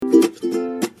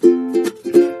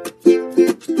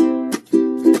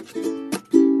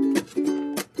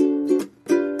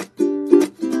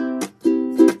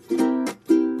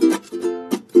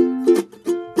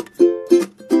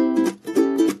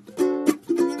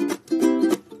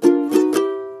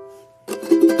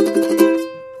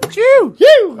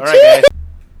All right, guys.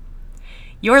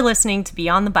 You're listening to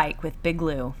Beyond the Bike with Big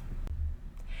Lou.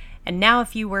 And now a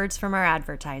few words from our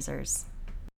advertisers.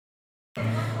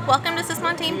 Welcome to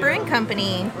Sismontane Brewing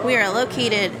Company. We are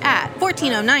located at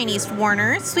 1409 East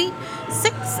Warner, Suite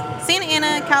 6, Santa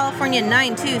Ana, California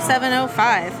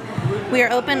 92705. We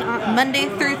are open on Monday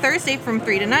through Thursday from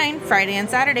 3 to 9, Friday and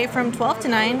Saturday from 12 to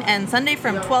 9, and Sunday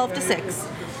from 12 to 6.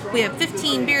 We have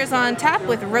 15 beers on tap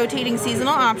with rotating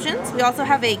seasonal options. We also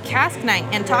have a cask night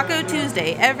and Taco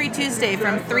Tuesday every Tuesday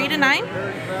from 3 to 9.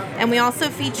 And we also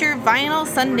feature Vinyl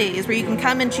Sundays where you can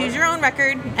come and choose your own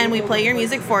record and we play your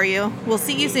music for you. We'll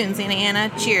see you soon, Santa Ana.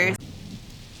 Cheers.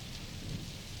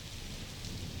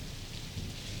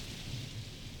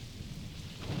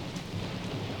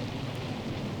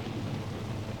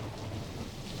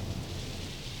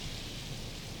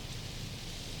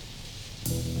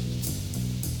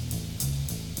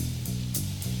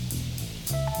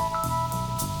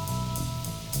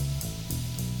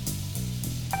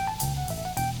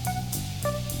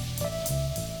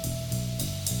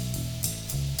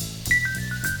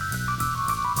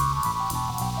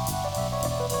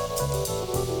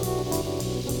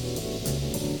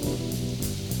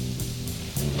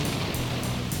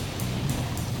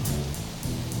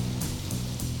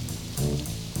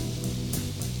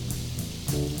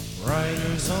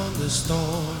 Riders on the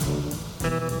storm,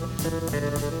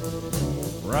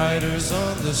 riders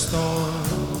on the storm.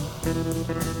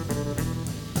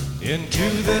 Into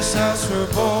this house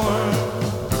we're born,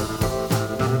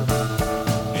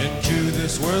 into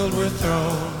this world we're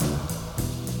thrown.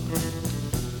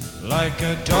 Like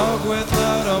a dog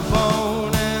without a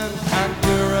bone, an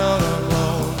actor out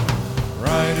alone.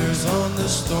 Riders on the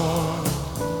storm.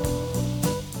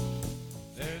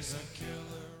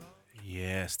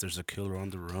 Yes, there's a killer on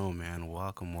the road, man.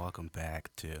 Welcome back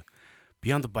to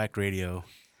Beyond the Bike Radio.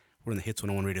 We're in the Hits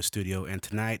 101 Radio Studio, and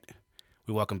tonight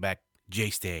we welcome back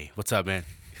JayStey. What's up, man?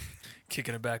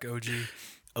 Kicking it back, OG.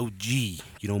 OG, you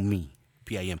know me,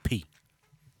 P-I-M-P.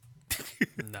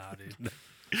 Nah, dude.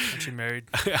 Aren't you married?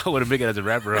 I would have been it as a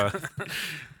rapper, huh?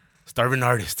 Starving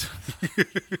artist.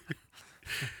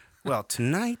 Well,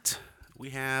 tonight we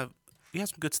have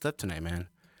some good stuff tonight, man.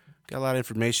 Got a lot of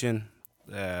information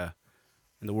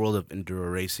in the world of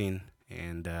enduro racing,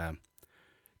 and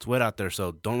it's wet out there,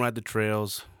 so don't ride the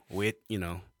trails. Wait, this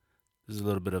is a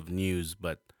little bit of news,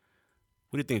 but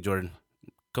what do you think, Jordan?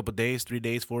 Couple days, 3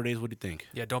 days, 4 days? What do you think?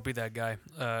 Yeah, don't be that guy.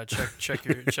 Check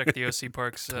the OC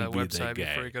Parks website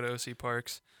before you go to OC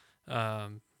Parks.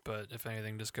 But if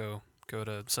anything, just go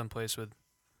to someplace with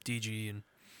DG and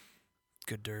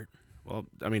good dirt. Well,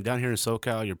 I mean, down here in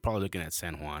SoCal, you're probably looking at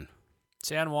San Juan.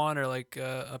 San Juan or like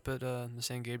up at the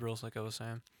San Gabriel's, like I was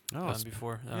saying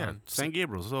before. San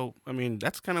Gabriel. So, I mean,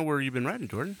 that's kind of where you've been riding,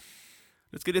 Jordan.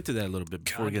 Let's get into that a little bit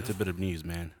before we get to a bit of news,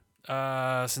 man.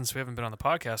 Since we haven't been on the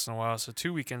podcast in a while, so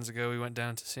 2 weekends ago we went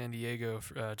down to San Diego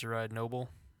to ride Noble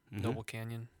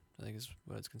Canyon, I think is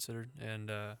what it's considered,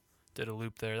 and did a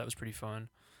loop there. That was pretty fun.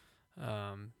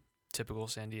 Typical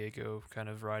San Diego kind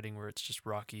of riding where it's just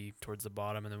rocky towards the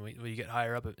bottom, and then when you get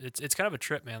higher up, it's kind of a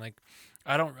trip, man. Like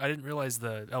I didn't realize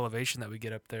the elevation that we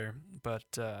get up there,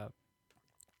 but I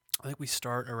think we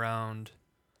start around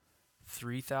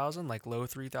 3,000, like low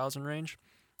 3,000 range.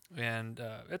 And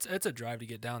it's a drive to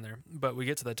get down there, but we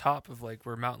get to the top of like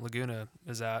where Mount Laguna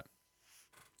is at,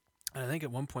 and I think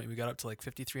at one point we got up to like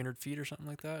 5,300 feet or something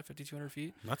like that, 5,200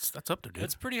 feet. That's up there, dude.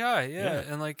 It's pretty high, yeah.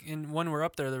 And like when we're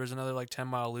up there was another like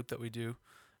 10-mile loop that we do,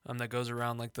 that goes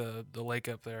around like the lake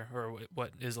up there, or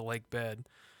what is a lake bed.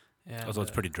 And, so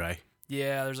it's pretty dry.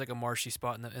 Yeah, there's like a marshy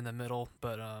spot in the middle,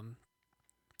 but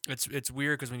it's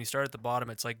weird because when you start at the bottom,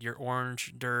 it's like your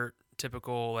orange dirt,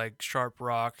 typical like sharp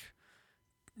rock.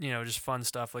 Just fun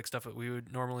stuff, like stuff that we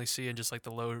would normally see in just like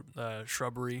the low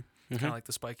shrubbery, kind of like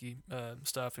the spiky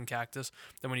stuff and cactus.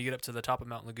 Then when you get up to the top of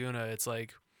Mount Laguna, it's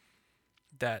like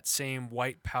that same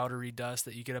white powdery dust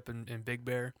that you get up in Big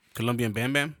Bear. Colombian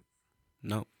Bam Bam?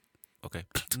 No. Okay.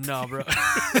 No, bro.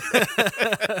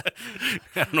 I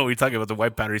don't know what you're talking about, the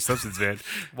white powdery substance, man.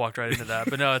 Walked right into that.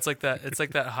 But no, it's like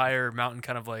that higher mountain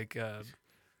kind of like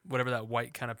whatever that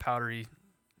white kind of powdery,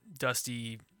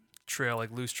 dusty trail,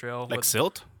 like loose trail. Like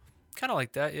silt? Kind of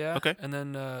like that, yeah. Okay. And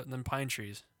then pine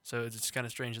trees. So it's kind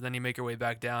of strange. And then you make your way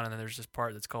back down, and then there's this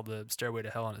part that's called the Stairway to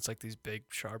Hell, and it's like these big,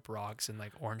 sharp rocks and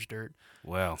like orange dirt.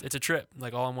 Wow. It's a trip,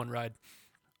 like all in one ride.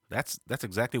 That's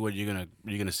exactly what you're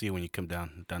gonna see when you come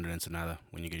down to Ensenada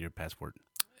when you get your passport.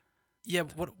 Yeah,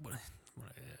 what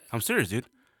I'm serious, dude.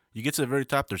 You get to the very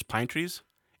top, there's pine trees,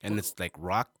 and it's like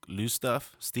rock, loose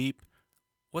stuff, steep.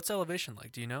 What's elevation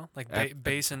like? Do you know? Like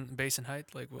base and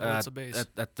height? Like what's the base?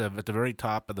 At the very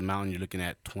top of the mountain, you're looking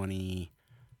at 20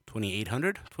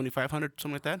 2,800, 2,500,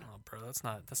 something like that. Oh, bro, that's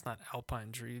not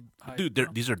alpine tree height, Dude, bro.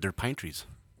 they're pine trees.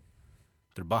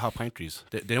 They're Baja pine trees.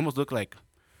 They almost look like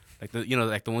the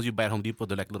like the ones you buy at Home Depot.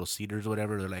 They're like little cedars or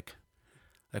whatever. They're like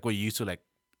what you used to like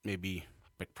maybe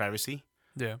like privacy.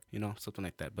 Yeah. Something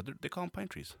like that. But they call them pine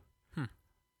trees. Hmm.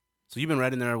 So you've been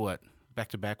riding there what,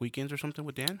 back-to-back weekends or something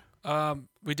with Dan?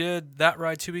 We did that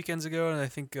ride 2 weekends ago, and I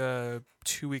think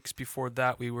 2 weeks before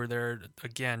that we were there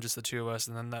again, just the two of us.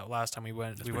 And then that last time we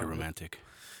went, That's pretty romantic.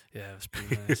 Yeah, it was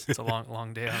pretty nice. It's a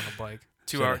long day on the bike.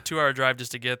 Sure. 2 hour drive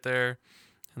just to get there,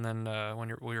 and then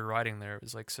when we were riding there, it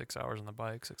was like 6 hours on the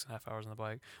bike, 6.5 hours on the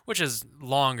bike, which is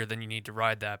longer than you need to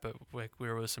ride that. But like we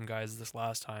were with some guys this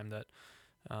last time that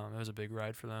it was a big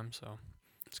ride for them, so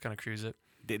just kind of cruise it.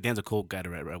 Dan's a cool guy to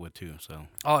ride with too. So.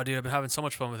 Oh, dude, I've been having so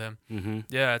much fun with him. Mm-hmm.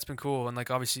 Yeah, it's been cool, and like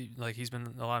obviously, like he's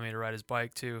been allowing me to ride his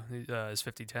bike too, his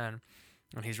 5010,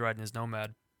 and he's riding his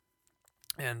Nomad,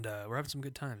 and we're having some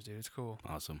good times, dude. It's cool.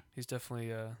 Awesome. He's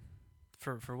definitely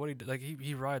for what he did, like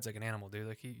he rides like an animal, dude.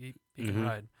 Like he Mm-hmm. can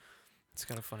ride. It's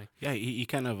kind of funny. Yeah, he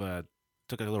kind of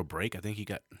took a little break. I think he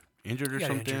got injured or He got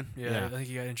something. injured. Yeah, I think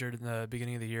he got injured in the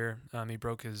beginning of the year. He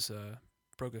broke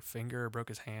a finger or broke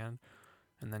his hand.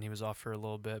 And then he was off for a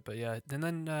little bit. But yeah, and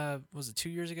then was it 2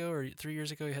 years ago or 3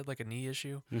 years ago he had like a knee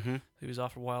issue. Mm-hmm. He was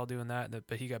off for a while doing that,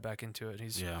 but he got back into it.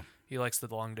 He likes the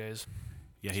long days.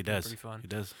 Yeah, he does. Pretty fun. He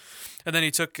does. And then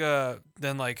he took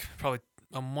then like probably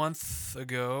a month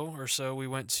ago or so we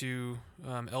went to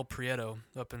El Prieto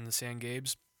up in the San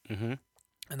Gabes. Mm-hmm.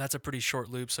 And that's a pretty short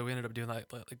loop, so we ended up doing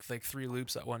like 3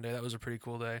 loops that one day. That was a pretty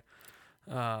cool day.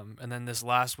 And then this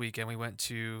last weekend we went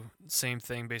to same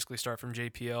thing, basically start from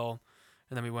JPL.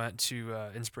 And then we went to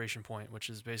Inspiration Point, which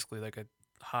is basically like a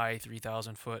high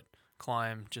 3,000 foot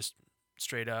climb, just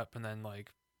straight up, and then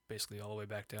like basically all the way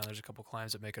back down. There's a couple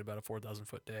climbs that make it about a 4,000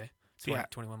 foot day.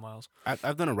 21 miles.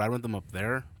 I've done a ride with them up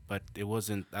there, but it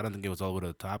wasn't. I don't think it was all the way to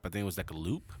the top. I think it was like a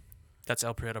loop. That's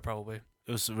El Prieto probably.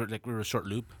 It was like we were a short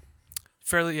loop.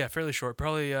 Fairly short.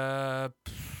 Probably I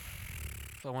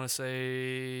want to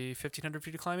say 1,500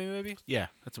 feet of climbing maybe. Yeah,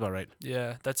 that's about right.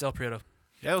 Yeah, that's El Prieto.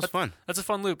 Yeah, it was fun. That's a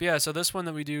fun loop. Yeah, so this one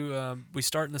that we do, we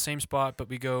start in the same spot, but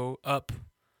we go up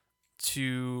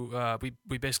to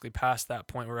we basically pass that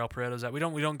point where El Prieto's at. We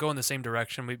don't go in the same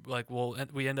direction.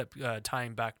 We end up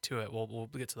tying back to it. We'll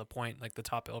get to the point like the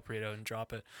top of El Prieto and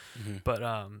drop it. Mm-hmm.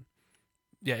 But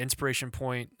yeah, Inspiration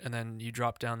Point, and then you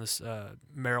drop down this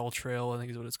Merrill Trail, I think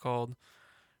is what it's called. And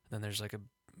then there's like a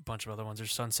bunch of other ones.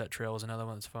 There's Sunset Trail is another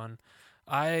one that's fun.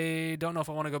 I don't know if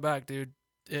I want to go back, dude.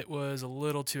 It was a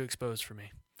little too exposed for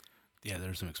me. Yeah,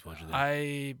 there's some exposure there.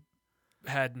 I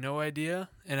had no idea,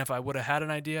 and if I would have had an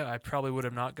idea, I probably would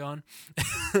have not gone.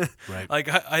 Right. Like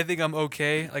I think I'm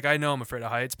okay. Like I know I'm afraid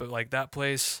of heights, but like that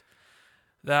place,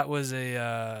 that was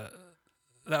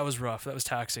rough. That was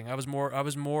taxing. I was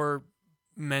more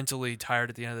mentally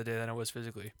tired at the end of the day than I was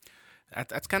physically.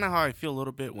 That's kind of how I feel a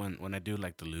little bit when I do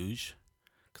like the luge.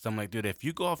 Because I'm like, dude, if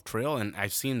you go off trail, and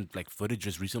I've seen like footage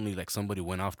just recently, like somebody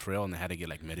went off trail and they had to get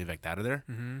like medevaced out of there.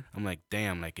 Mm-hmm. I'm like,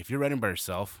 damn, like if you're riding by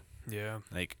yourself, Yeah.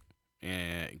 like,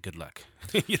 good luck.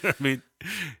 You know what I mean?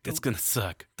 It's gonna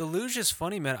suck. The luge is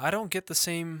funny, man. I don't get the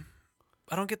same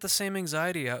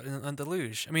anxiety out on the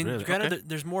luge. I mean, Really? granted, Okay.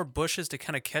 there's more bushes to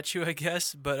kind of catch you, I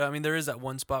guess. But I mean, there is that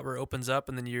one spot where it opens up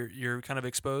and then you're kind of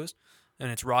exposed, and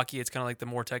it's rocky. It's kind of like the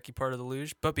more techie part of the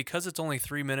luge. But because it's only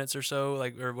 3 minutes or so,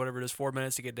 like or whatever it is, 4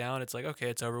 minutes to get down, it's like okay,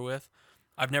 it's over with.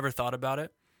 I've never thought about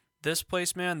it. This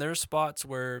place, man, there's spots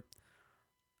where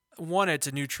one, it's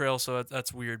a new trail, so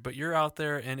that's weird. But you're out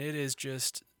there and it is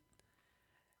just.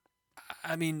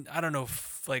 I mean, I don't know,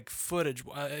 like footage.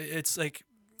 It's like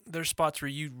there's spots where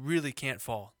you really can't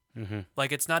fall. Mm-hmm.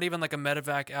 Like it's not even like a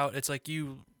medevac out. It's like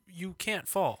you can't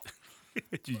fall.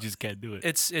 You just can't do it.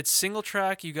 It's single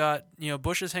track. You got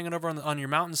bushes hanging over on your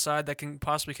mountainside that can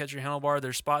possibly catch your handlebar.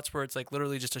 There's spots where it's like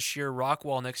literally just a sheer rock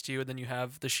wall next to you, and then you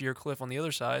have the sheer cliff on the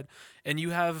other side, and you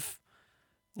have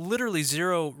literally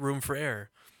zero room for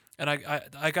air. And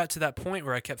I got to that point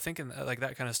where I kept thinking like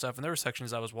that kind of stuff, and there were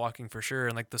sections I was walking for sure,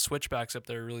 and like the switchbacks up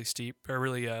there are really steep, or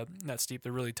really not steep,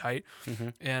 they're really tight, Mm-hmm.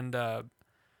 and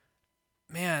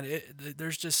man,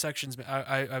 there's just sections.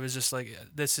 I was just like,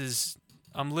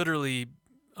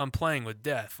 I'm playing with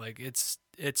death. Like it's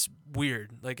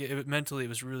weird. Like mentally, it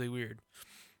was really weird.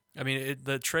 I mean,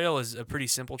 the trail is a pretty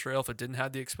simple trail. If it didn't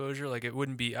have the exposure, like it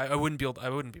wouldn't be. I wouldn't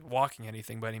be walking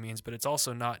anything by any means. But it's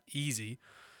also not easy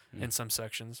in some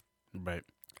sections. Right.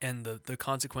 And the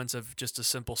consequence of just a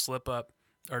simple slip up,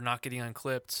 or not getting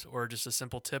unclipped, or just a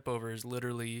simple tip over is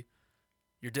literally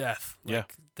you're death. Yeah.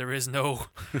 Like, there's no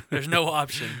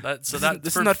option. This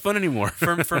is not fun anymore.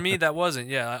 for me, that wasn't.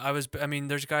 Yeah, I mean,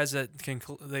 there's guys that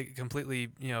they completely,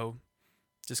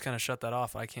 just kind of shut that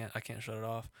off. I can't shut it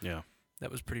off. Yeah.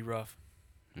 That was pretty rough.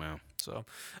 Wow. So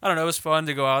I don't know. It was fun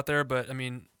to go out there, but I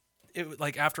mean, it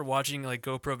like after watching like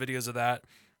GoPro videos of that,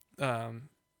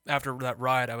 after that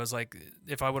ride, I was like,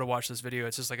 if I would have watched this video,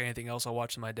 it's just like anything else I'll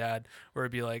watch with my dad, where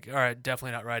it'd be like, all right,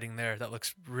 definitely not riding there. That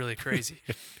looks really crazy.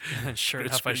 And sure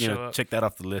enough, I show up. Check that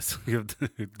off the list.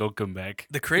 Don't come back.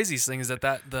 The craziest thing is that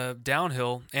the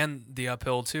downhill and the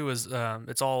uphill too is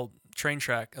it's all train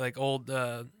track, like old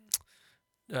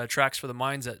tracks for the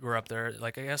mines that were up there,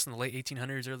 like I guess in the late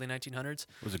 1800s, early 1900s.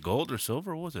 Was it gold or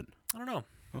silver? What was it? I don't know.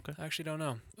 Okay. I actually don't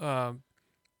know.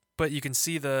 But you can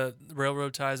see the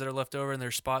railroad ties that are left over, and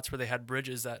there's spots where they had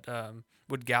bridges that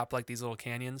would gap like these little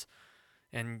canyons.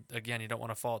 And again, you don't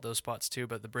want to fall at those spots too,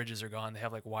 but the bridges are gone. They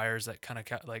have like wires that kind of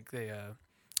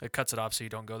it cuts it off so you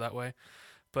don't go that way.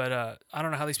 But I don't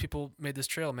know how these people made this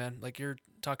trail, man. Like you're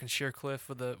talking sheer cliff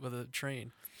with a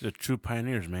train. They're true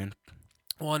pioneers, man.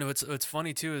 Well, and what's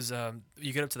funny too is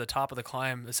you get up to the top of the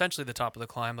climb, essentially the top of the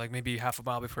climb, like maybe half a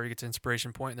mile before you get to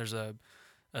Inspiration Point. And there's a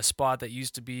spot that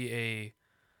used to be a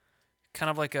kind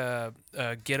of like a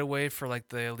getaway for like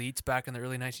the elites back in the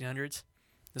early 1900s.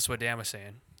 This is what Dan was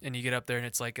saying. And you get up there and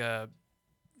it's like it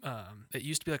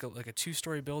used to be like a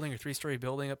 2-story building or 3-story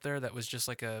building up there that was just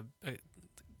like I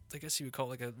guess you would call it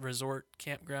like a resort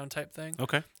campground type thing.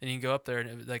 Okay. And you can go up there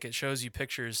and it shows you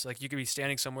pictures. Like you could be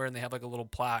standing somewhere and they have like a little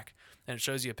plaque and it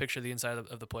shows you a picture of the inside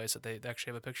of the place that they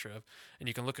actually have a picture of. And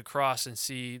you can look across and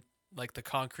see like the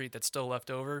concrete that's still left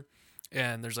over.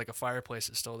 And there's like a fireplace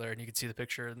that's still there, and you can see the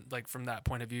picture like from that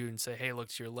point of view and say, hey, look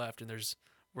to your left, and there's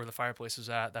where the fireplace was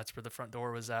at. That's where the front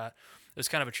door was at. It was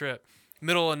kind of a trip.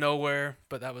 Middle of nowhere,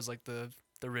 but that was like the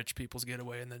rich people's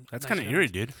getaway. And then that's kind of eerie,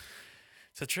 dude.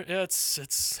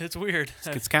 It's weird.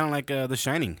 It's kind of like The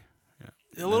Shining.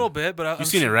 A little bit, but you've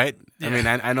seen it, right? Yeah. I mean,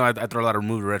 I know I throw a lot of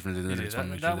movie references in there.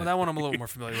 That one I'm a little more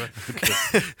familiar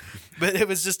with. But it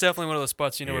was just definitely one of those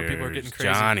spots, where people are getting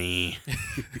crazy. Johnny.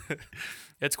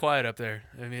 It's quiet up there.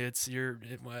 I mean,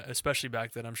 especially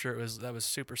back then. I'm sure that was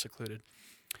super secluded.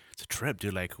 It's a trip,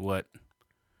 dude. Like what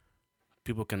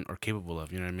people are capable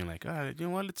of. You know what I mean? Like, you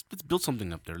know what? Let's build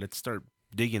something up there. Let's start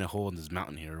digging a hole in this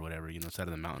mountain here or whatever. Side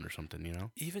of the mountain or something.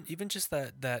 Even just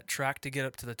that track to get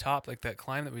up to the top, like that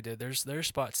climb that we did. There's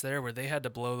spots there where they had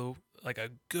to blow like a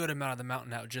good amount of the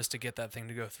mountain out just to get that thing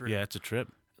to go through. Yeah, it's a trip.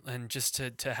 And just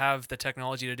to have the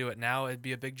technology to do it now, it'd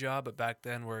be a big job. But back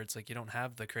then, where it's like you don't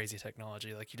have the crazy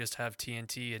technology, like you just have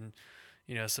TNT and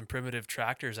some primitive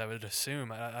tractors. I would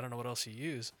assume. I don't know what else you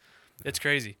use. Yeah. It's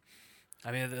crazy.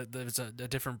 I mean, there's a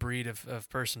different breed of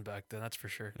person back then. That's for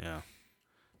sure. Yeah.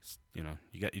 You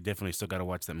definitely still got to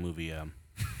watch that movie.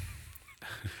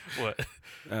 What?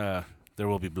 There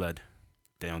Will Be Blood.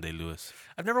 Daniel Day-Lewis.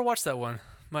 I've never watched that one.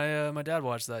 My dad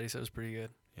watched that. He said it was pretty good.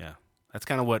 Yeah. That's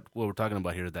kind of what we're talking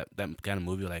about here. That kind of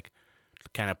movie, like,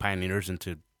 kind of pioneers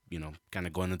into, kind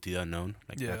of going into the unknown.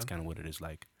 Like, that's kind of what it is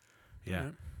like. Yeah.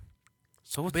 Right.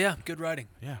 So, but yeah, good riding.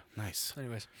 Yeah, nice.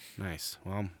 Anyways. Nice.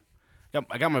 Well,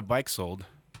 I got my bike sold.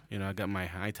 I got my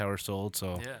Hightower sold.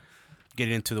 So,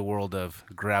 getting into the world of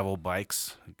gravel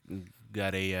bikes.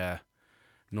 Got a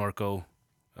Norco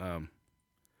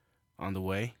on the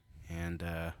way, and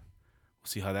we'll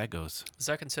see how that goes. Is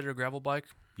that considered a gravel bike?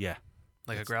 Yeah.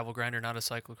 Like a gravel grinder, not a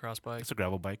cyclocross bike? It's a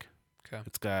gravel bike. Okay.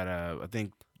 It's got, I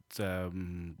think, it's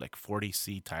like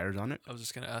 40C tires on it. I was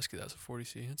just going to ask you, that's a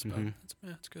 40C. It's about,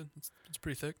 it's good. It's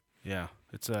pretty thick. Yeah.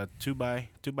 It's a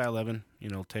 2x11,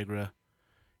 Tegra,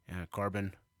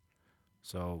 carbon.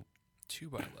 So.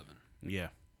 2x11. Yeah.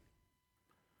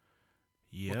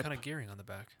 Yep. What kind of gearing on the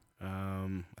back?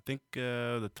 I think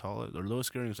the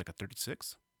lowest gearing is like a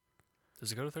 36.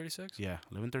 Does it go to 36? Yeah,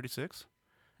 1136.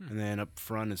 And then up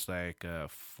front it's like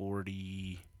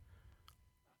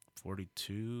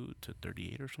 42 to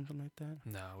 38 or something like that.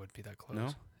 No, it wouldn't be that close.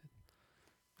 No?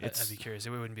 I'd be curious. It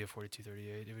wouldn't be a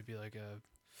 42-38. It would be like a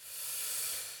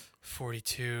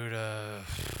 42 to...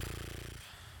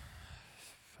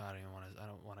 I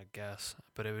don't want to guess,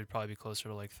 but it would probably be closer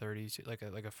to like 30, like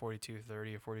a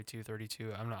 42-30 or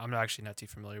 42-32. I'm actually not too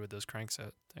familiar with those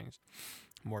crankset things.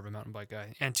 More of a mountain bike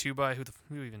guy. And 2x,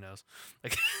 who even knows?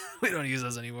 Like we don't use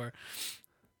those anymore.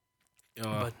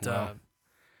 But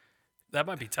that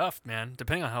might be tough, man.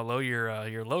 Depending on how low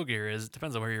your low gear is, it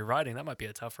depends on where you're riding. That might be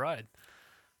a tough ride.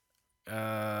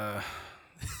 Yeah.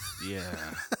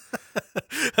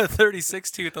 A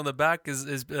 36 tooth on the back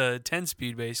is 10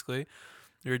 speed basically.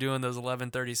 You're doing those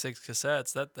 1136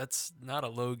 cassettes. That's not a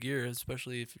low gear,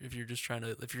 especially if you're just trying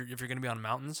to if you're going to be on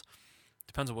mountains.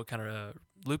 Depends on what kind of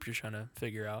loop you're trying to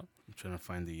figure out. I'm trying to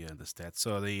find the stats.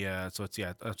 So it's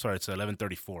I'm sorry, it's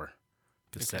 1134.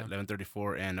 Cassette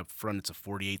 1134, and up front it's a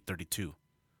 4832.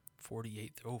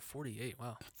 48. Oh, 48.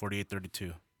 Wow.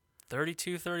 4832.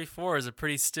 3234 is a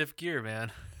pretty stiff gear,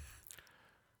 man.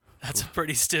 That's a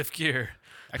pretty stiff gear.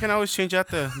 I can always change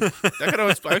out I can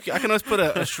always put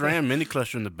a SRAM mini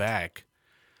cluster in the back.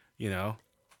 You know.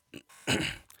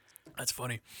 That's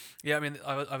funny. Yeah, I mean,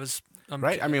 I was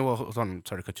right. I mean, well, hold on, I'm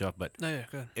sorry to cut you off, but no, yeah,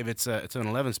 go ahead. if it's an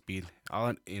 11 speed,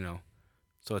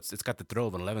 so it's got the throw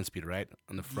of an 11 speed, right,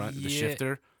 on the front, the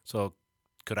shifter. So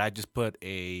could I just put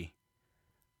a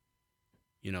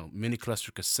mini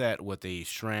cluster cassette with a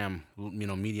SRAM,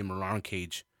 medium or round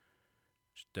cage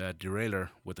derailleur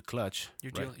with a clutch?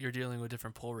 You're dealing with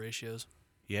different pull ratios.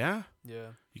 Yeah? Yeah.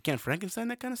 You can't Frankenstein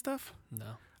that kind of stuff?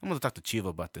 No. I'm going to talk to Chivo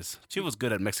about this. Chivo's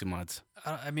good at mixing mods.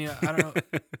 I don't know.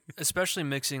 Especially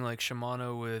mixing like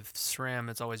Shimano with SRAM,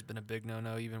 it's always been a big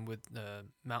no-no, even with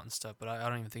mountain stuff. But I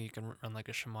don't even think you can run like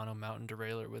a Shimano mountain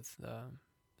derailleur with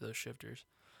those shifters.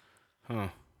 Huh.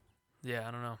 Yeah,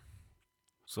 I don't know.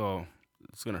 So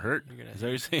it's going to hurt? Is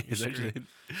that what you're saying?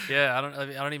 Yeah, I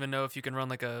don't even know if you can run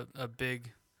like a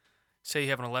big, say you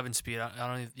have an 11 speed.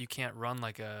 You can't run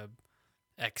like a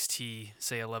XT,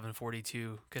 say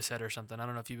 1142 cassette or something. I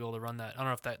don't know if you'd be able to run that. I don't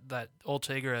know if that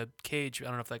Ultegra cage, I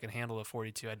don't know if that can handle a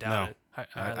 42. I doubt it.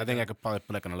 I think I could probably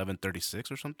put like an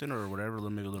 1136 or something or whatever,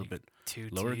 maybe a little bit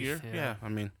lower gear. Yeah, I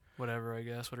mean. Whatever, I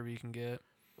guess, whatever you can get.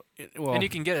 And you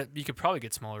can get it. You could probably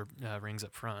get smaller rings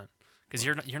up front because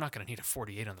you're not going to need a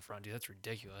 48 on the front, dude. That's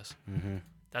ridiculous. Mm-hmm.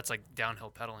 That's like downhill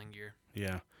pedaling gear.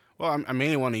 Yeah. Well, I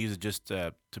mainly want to use it just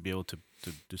to be able to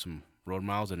do some road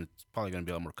miles, and it's probably going to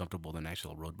be a lot more comfortable than an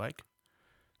actual road bike.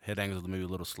 Head angles maybe a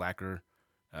little slacker.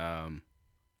 It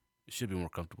should be more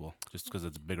comfortable just because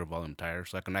it's a bigger volume tire.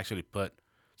 So I can actually put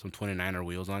some 29er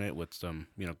wheels on it with some,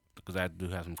 because I do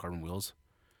have some carbon wheels.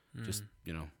 Just,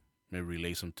 maybe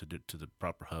relace them to the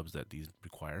proper hubs that these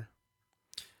require.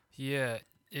 Yeah.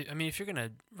 I mean, if you're going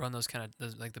to run those kind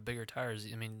of, like the bigger tires,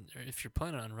 I mean, if you're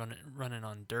planning on running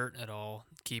on dirt at all,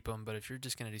 keep them. But if you're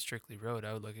just going to do strictly road,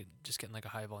 I would look at just getting like a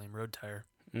high volume road tire.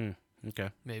 Okay.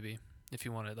 Maybe if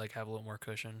you want to like have a little more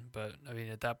cushion. But I mean,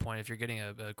 at that point, if you're getting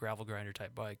a gravel grinder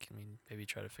type bike, I mean, maybe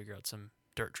try to figure out some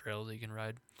dirt trails that you can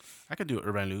ride. I could do an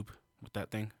urban loop with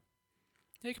that thing.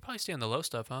 Yeah, you could probably stay on the low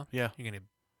stuff, huh? Yeah. You're going to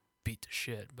beat to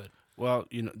shit, but well,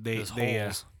 they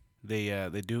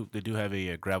do have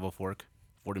a gravel fork.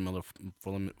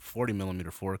 40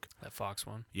 millimeter fork. That Fox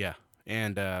one. Yeah,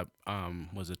 and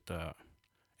was it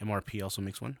MRP also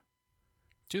makes one?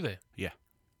 Do they? Yeah.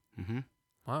 Mm-hmm.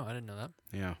 Wow, I didn't know that.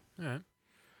 Yeah. All right.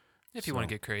 If you want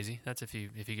to get crazy, that's if you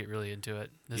get really into it.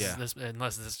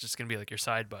 Unless this is just gonna be like your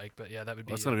side bike, but yeah, that would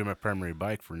be. That's gonna be my primary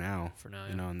bike for now. For now,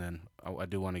 yeah. And then I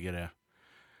do want to get a.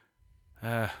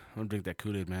 I'm gonna drink that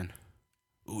Kool-Aid, man.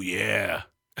 Ooh yeah.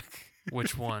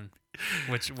 Which one?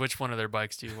 Which one of their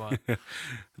bikes do you want?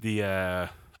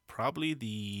 Probably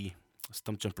the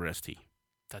Stump Jumper ST.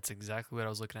 That's exactly what I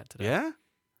was looking at today. Yeah?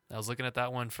 I was looking at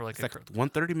that one for like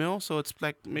 130 mil, so it's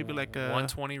like maybe like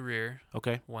 120 rear.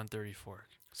 Okay. 130 fork.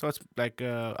 So it's like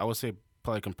I would say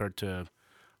probably compared to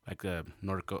like a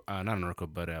Norco, not a Norco,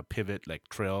 but a Pivot like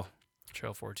Trail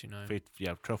 429.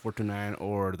 Yeah, Trail 429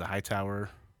 or the Hightower.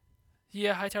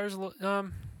 Yeah, Hightower's a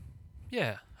little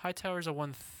yeah. Hightower's a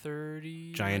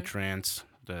 130. Giant Trans,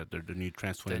 the new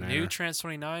Trans 29. The new Trans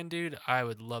 29, dude, I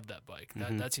would love that bike.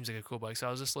 That seems like a cool bike. So I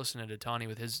was just listening to Tawny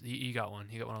with his. He got one.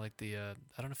 He got one of like the. I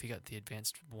don't know if he got the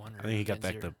advanced one. Or I think he got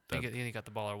like he got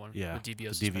the baller one. Yeah, with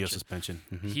DVO the DVO suspension.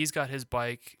 Mm-hmm. He's got his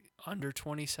bike under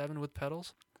 27 with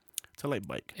pedals. It's a light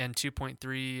bike. And 2.3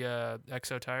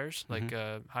 exo tires, like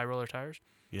high roller tires.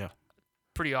 Yeah.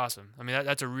 Pretty awesome. I mean,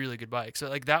 that's a really good bike. So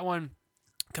like that one.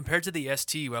 Compared to the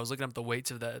ST, where I was looking up the weights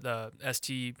of the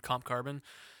ST Comp Carbon,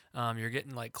 you're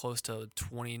getting like close to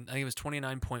 20. I think it was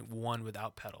 29.1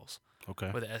 without pedals.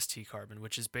 Okay. With the ST Carbon,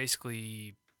 which is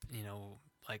basically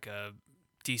like a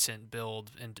decent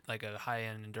build and like a high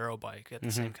end enduro bike at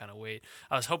the same kind of weight.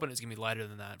 I was hoping it's gonna be lighter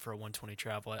than that for a 120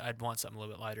 travel. I'd want something a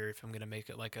little bit lighter if I'm gonna make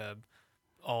it like a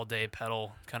all-day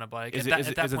pedal kind of bike. Is it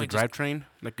the drivetrain?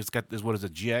 Like what is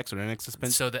it, GX or NX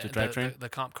suspension? So the drivetrain? The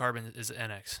Comp Carbon is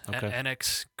NX. Okay.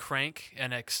 NX crank,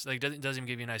 NX like doesn't even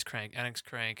give you a nice crank.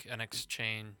 NX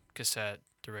chain, cassette,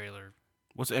 derailleur.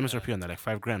 What's the MSRP on that? Like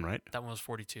 $5,000, right? That one was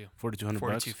 42. 4,200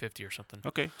 bucks. 4,250 or something.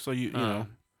 Okay, so you know,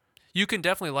 you can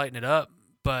definitely lighten it up,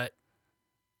 but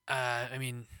I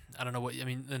mean, I don't know what. I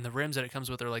mean, and the rims that it comes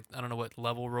with are like I don't know what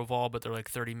level Roval, but they're like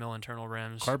 30 mil internal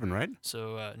rims. Carbon, right?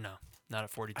 So no. not at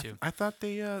 42. I thought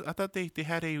they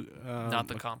had a Not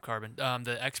the comp carbon.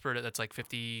 The expert that's like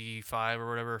 55 or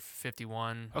whatever,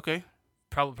 51. Okay.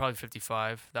 Probably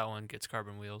 55. That one gets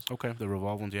carbon wheels. Okay. The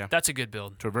revolve ones, yeah. That's a good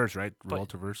build. Traverse, right? But- Revolve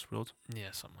Traverse wheels.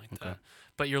 Yeah, something like Okay. that.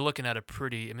 But you're looking at a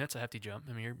pretty. I mean, that's a hefty jump.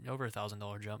 I mean, you're over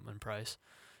 $1,000 jump in price.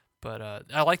 But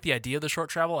I like the idea of the short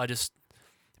travel. I just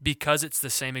because it's the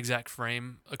same exact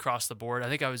frame across the board. I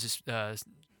think I was just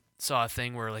saw a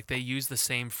thing where like they use the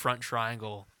same front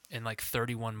triangle in like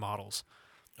 31 models.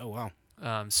 Oh wow.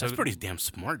 So That's pretty damn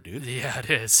smart, dude. Yeah, it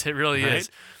is. It really Right?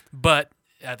 is. But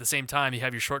at the same time, you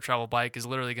have your short travel bike is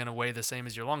literally going to weigh the same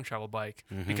as your long travel bike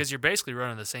because you're basically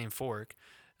running the same fork.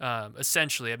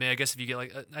 Essentially, I mean, I guess if you get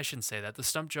like, I shouldn't say that. The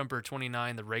Stump Jumper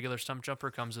 29, the regular Stump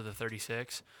Jumper comes with a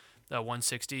 36,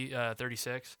 160,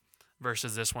 36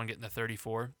 versus this one getting the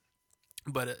 34.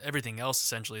 But everything else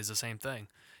essentially is the same thing.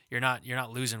 You're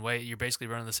not losing weight. You're basically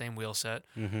running the same wheel set,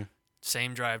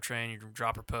 same drivetrain. Your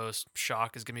dropper post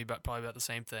shock is going to be probably about the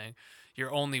same thing.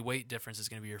 Your only weight difference is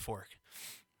going to be your fork.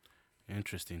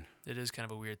 Interesting. It is kind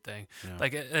of a weird thing. Yeah.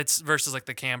 Like it's versus like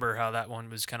the Camber, how that one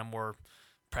was kind of more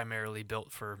primarily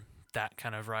built for that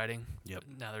kind of riding. Yep.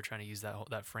 But now they're trying to use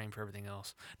that frame for everything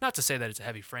else. Not to say that it's a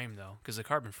heavy frame though, because the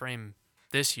carbon frame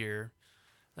this year,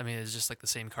 I mean, it's just like the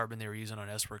same carbon they were using on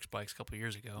S-Works bikes a couple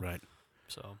years ago. Right.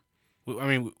 So. I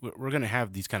mean, we're gonna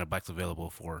have these kind of bikes available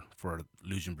for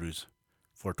Luge and Brews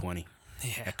 420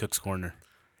 Yeah, at Cook's Corner.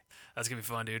 that's gonna be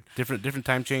fun, dude. Different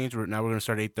time change. Now we're gonna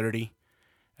start at 8:30.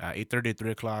 8:30 at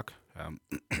 3 o'clock.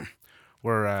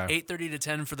 We're 8:30 to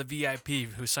 10 for the VIP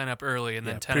who sign up early, and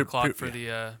then 10 o'clock for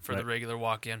the regular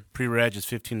walk-in. pre-reg is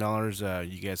 $15.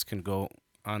 You guys can go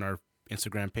on our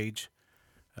Instagram page,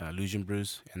 Luge and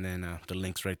Brews, and then the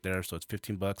link's right there. So it's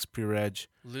 $15 pre-reg.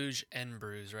 Luge and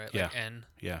Brews, right? Yeah. Like N.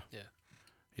 Yeah. Yeah.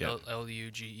 Yeah.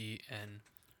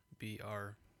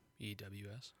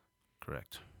 LUGENBREWS.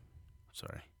 Correct.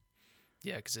 Sorry.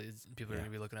 Yeah, because people are Yeah.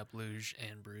 going to be looking up Luge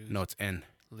and Brews. No, it's N.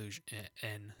 Luge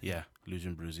N. Yeah, Luge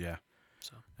and Brews. Yeah.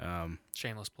 So Um.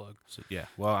 shameless plug. So yeah.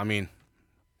 Well, I mean.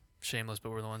 Shameless, but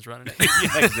we're the ones running it.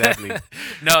 Yeah. Exactly.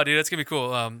 No, dude, that's gonna be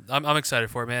cool. I'm excited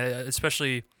for it, man.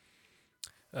 Especially,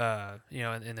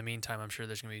 in the meantime, I'm sure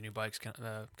there's gonna be new bikes coming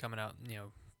out.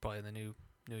 Probably in the new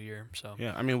year. So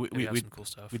Yeah. I mean, we have some cool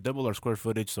stuff. we double our square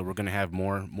footage, so we're gonna have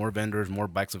more vendors, more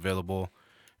bikes available.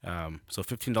 So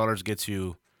 $15 gets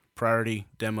you priority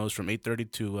demos from 8:30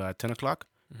 to 10 o'clock,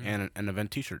 and an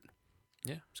event T-shirt.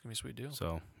 Yeah, it's gonna be a sweet deal.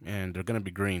 So, and they're gonna be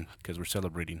green because we're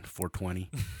celebrating 420,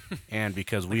 and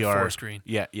because we Like a are forest green.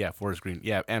 Yeah, forest green.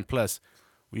 Yeah, and plus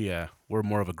we're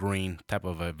more of a green type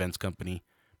of events company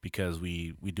because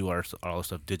we do all our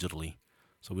stuff digitally,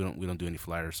 so we don't do any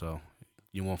flyers. So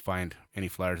you won't find any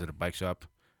flyers at a bike shop.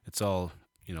 It's all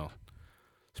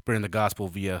spreading the gospel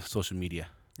via social media.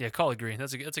 Yeah, call it green.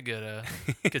 That's a good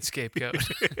good scapegoat.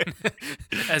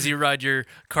 As you ride your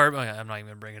carbon, I'm not even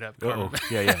gonna bring it up. Oh,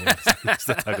 yeah. Let's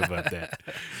not talk about that.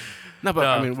 No, but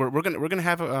I mean, we're gonna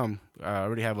have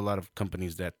already have a lot of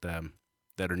companies that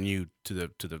are new to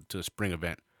the spring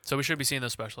event. So we should be seeing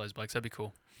those Specialized bikes. That'd be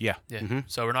cool. Yeah. Yeah. Mhm.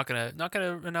 So we're not gonna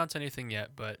announce anything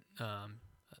yet, but we're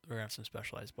gonna have some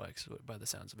Specialized bikes by the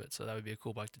sounds of it. So that would be a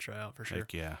cool bike to try out for sure.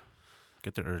 Heck yeah.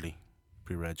 Get there early,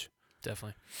 pre-reg.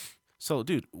 Definitely. So,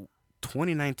 dude,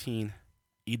 2019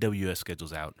 EWS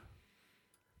schedule's out.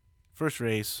 First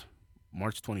race,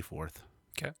 March 24th.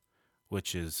 'Kay.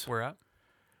 Which is We're at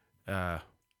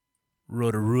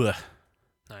Rotorua,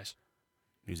 nice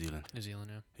New Zealand. New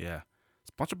Zealand. Yeah. Yeah,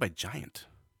 sponsored by Giant.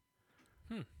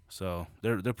 Hmm. So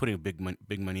they're putting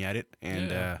big money at it,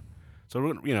 and Yeah. so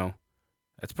we're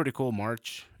that's pretty cool.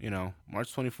 March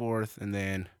 24th, and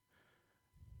then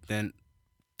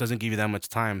doesn't give you that much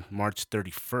time. March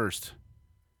 31st.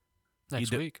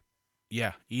 Next week.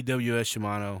 Yeah, EWS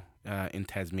Shimano in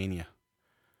Tasmania.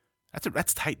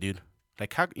 That's tight, dude.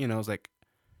 Like how it's like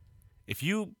if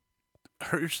you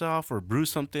hurt yourself or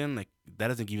bruise something, like that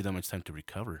doesn't give you that much time to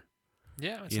recover.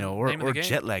 Yeah. It's Or name of the game.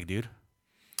 jet lag, dude.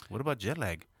 What about jet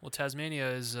lag? Well,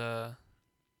 Tasmania is that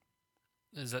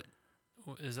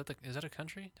a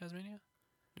country, Tasmania,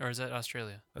 or is that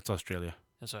Australia? That's Australia.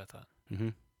 That's what I thought. Mm-hmm.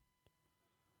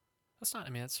 That's not. I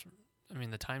mean,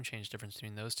 the time change difference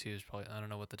between those two is probably. I don't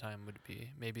know what the time would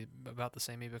be. Maybe about the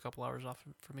same. Maybe a couple hours off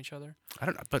from each other. I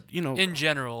don't know, but In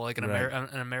general, like Right.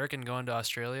 an American going to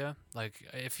Australia, like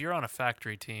if you're on a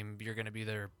factory team, you're going to be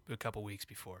there a couple weeks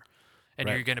before, and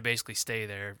Right. you're going to basically stay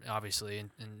there, obviously, and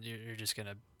you're just going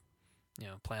to,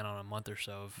 plan on a month or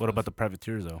so. what about the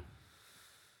privateers though?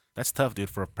 That's tough, dude.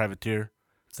 For a privateer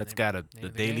that's got a name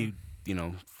of the daily game.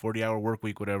 40-hour work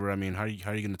week, whatever. I mean, how are you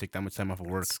going to take that much time off of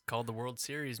work? It's called the World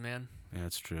Series, man. Yeah,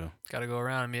 that's true. Got to go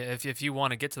around. I mean, if you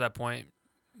want to get to that point,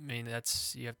 I mean, that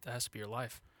has to be your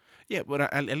life. Yeah, but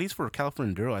at least for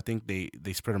California Enduro, I think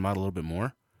they spread them out a little bit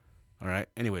more. All right.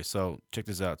 Anyway, so check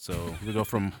this out. So we go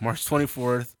from March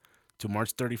 24th to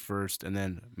March 31st, and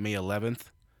then May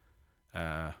 11th.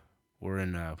 We're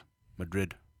in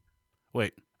Madrid.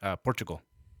 Wait, Portugal.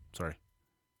 Sorry.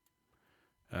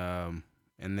 And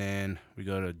then we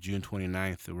go to June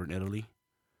 29th. We're in Italy.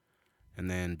 And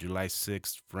then July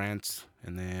 6th, France.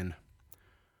 And then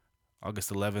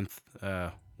August 11th,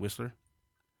 Whistler.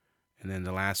 And then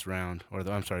the last round, the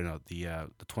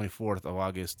 24th of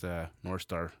August, North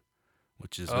Star,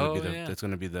 which is that's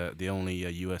going to be the only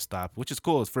U.S. stop, which is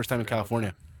cool. It's first time in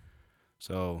California.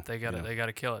 So they got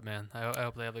to kill it, man. I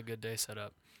hope they have a good day set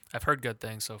up. I've heard good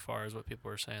things so far, is what people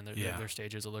are saying. Their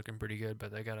stages are looking pretty good,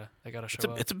 but they gotta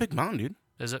show up. It's a big mountain, dude.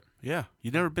 Is it? Yeah.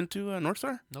 You never been to North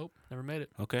Star? Nope, never made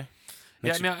it. Okay.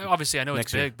 I mean, obviously I know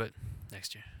it's big, but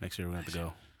next year. Next year we have to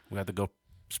go. We have to go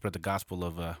spread the gospel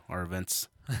of our events.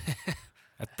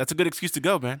 That's a good excuse to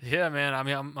go, man. Yeah, man. I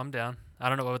mean, I'm down. I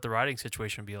don't know what the riding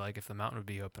situation would be like, if the mountain would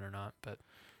be open or not, but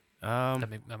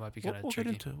that might be kind of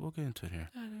tricky. We'll get into it here.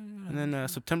 And then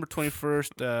September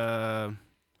 21st,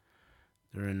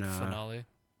 they're in finale.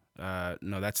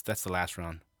 No, that's the last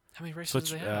round. How many races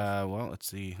do they have? Well, let's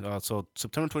see. So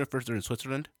September 21st, they're in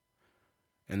Switzerland,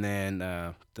 and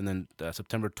then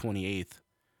September 28th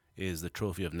is the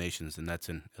Trophy of Nations, and that's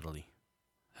in Italy.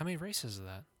 How many races is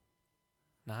that?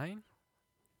 9?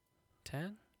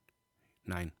 10?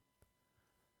 9.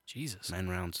 Jesus. 9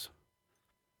 rounds.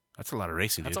 That's a lot of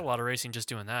racing, That's dude. a lot of racing just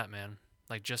doing that, man.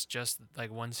 Like just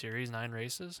like one series, 9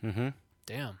 races? Mm-hmm.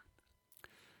 Damn.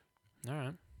 All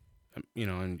right.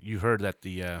 And you heard that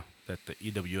the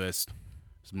EWS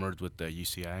is merged with the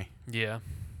UCI. Yeah.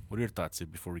 What are your thoughts,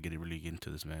 Sid, before we really get into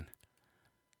this, man?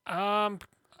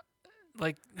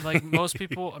 Like most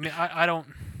people, I mean, I don't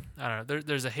know.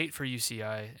 There's a hate for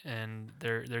UCI, and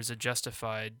there's a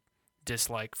justified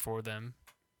dislike for them,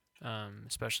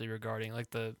 especially regarding like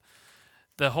the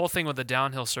whole thing with the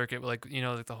downhill circuit, like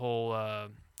like the whole what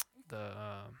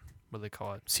do they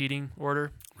call it, seating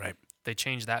order. Right. They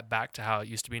changed that back to how it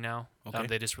used to be now. Okay.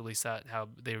 They just released that, how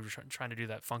they were trying to do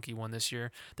that funky one this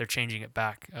year. They're changing it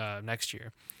back next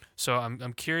year. So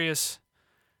I'm curious,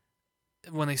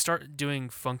 when they start doing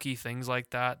funky things like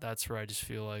that, that's where I just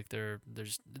feel like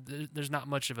there's not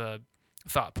much of a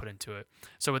thought put into it.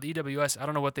 So with EWS, I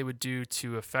don't know what they would do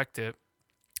to affect it.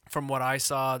 From what I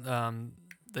saw,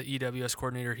 the EWS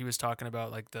coordinator, he was talking about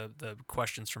like the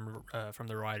questions from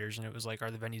the riders, and it was like,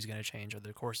 are the venues going to change? Are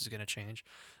the courses going to change?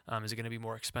 Is it going to be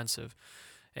more expensive?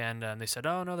 And they said,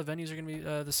 oh no, the venues are going to be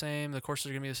the same. The courses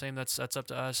are going to be the same. That's up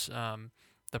to us.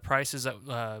 The prices that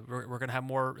we're going to have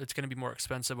more. It's going to be more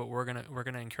expensive, but we're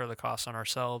gonna incur the costs on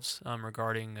ourselves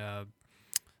regarding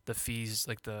the fees,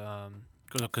 like the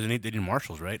because they need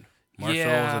marshals, right? Marshals,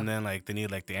 yeah. And then like they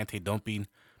need like the anti-dumping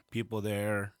people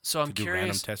there. So I'm to do curious.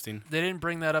 Random testing. They didn't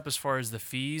bring that up as far as the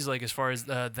fees, like as far as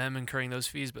them incurring those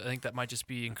fees, but I think that might just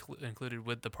be included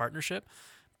with the partnership.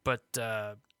 But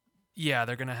yeah,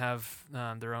 they're gonna have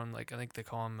their own, like I think they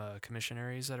call them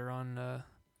commissionaries that are on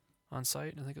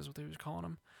site. I think is what they were calling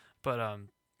them. But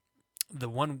the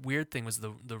one weird thing was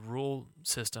the rule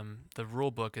system. The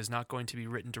rule book is not going to be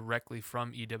written directly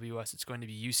from EWS. It's going to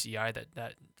be UCI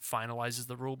that finalizes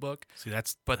the rule book. See,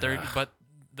 that's but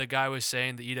the guy was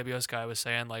saying, the EWS guy was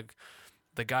saying, like,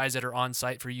 the guys that are on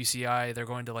site for UCI, they're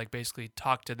going to like basically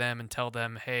talk to them and tell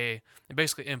them, hey, and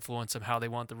basically influence them how they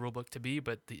want the rule book to be.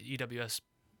 But the EWS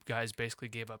guys basically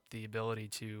gave up the ability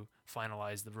to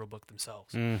finalize the rule book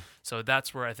themselves. So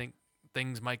that's where I think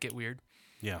things might get weird.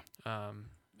 Yeah.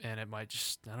 And it might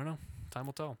just, I don't know. Time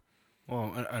will tell.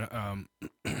 Well,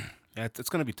 it's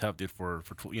going to be tough, dude, for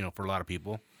a lot of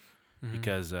people,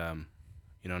 because now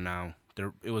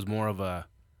it was more of a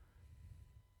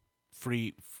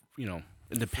free,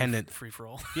 independent free for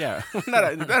all. Yeah, not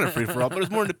a free for all, but it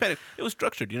was more independent. It was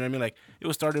structured. You know what I mean? Like it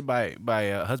was started by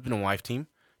a husband and wife team,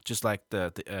 just like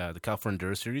the California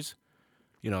Enduro Series.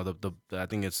 I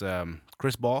think it's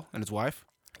Chris Ball and his wife.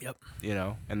 Yep.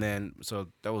 And then so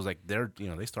that was like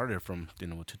they started from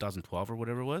 2012 or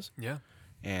whatever it was. Yeah.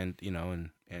 And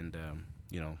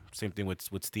same thing with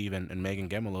Steve and Megan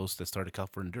Gemelos that started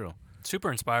California Enduro.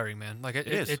 Super inspiring, man. Like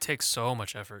it takes so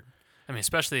much effort. I mean,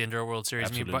 especially the Enduro World Series.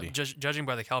 Absolutely. I mean, just judging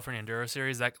by the California Enduro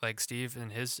Series, that like Steve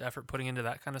and his effort putting into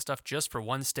that kind of stuff just for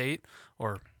one state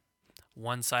or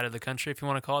one side of the country, if you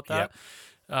want to call it that.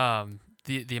 Yep.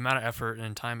 The amount of effort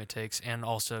and time it takes, and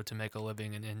also to make a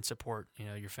living and support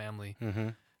your family,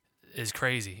 is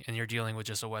crazy, and you're dealing with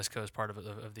just a West Coast part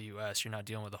of the U.S. You're not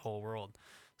dealing with the whole world.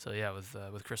 So yeah,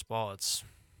 with Chris Ball,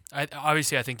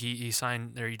 obviously I think he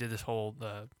signed or he did this whole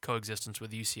coexistence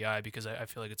with UCI because I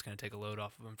feel like it's going to take a load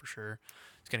off of him for sure.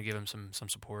 It's going to give him some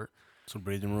support, some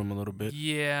breathing room a little bit.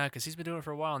 Yeah, because he's been doing it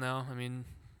for a while now. I mean,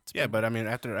 but I mean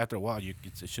after a while,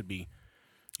 it should be,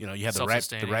 you have the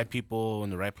right people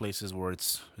in the right places where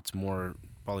it's more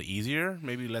probably easier,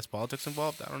 maybe less politics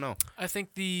involved. I don't know. I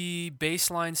think the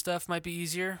baseline stuff might be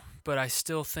easier, but I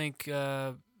still think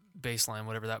baseline,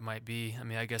 whatever that might be. I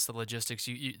mean, I guess the logistics,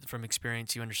 you from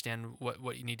experience, you understand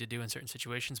what you need to do in certain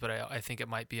situations, but I think it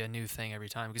might be a new thing every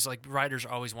time because like riders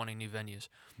are always wanting new venues.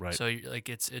 Right. So like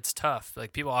it's tough.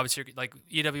 Like people obviously like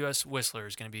EWS Whistler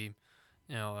is going to be,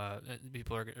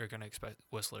 people are going to expect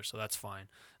Whistler, so that's fine.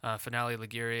 Finale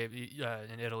Liguria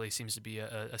in Italy seems to be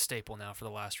a staple now for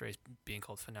the last race being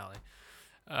called Finale.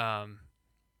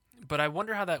 But I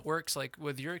wonder how that works, like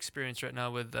with your experience right now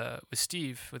with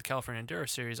Steve with California Enduro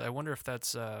Series. I wonder if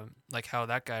that's like how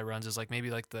that guy runs is like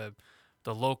maybe like the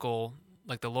local,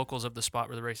 like the locals of the spot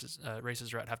where the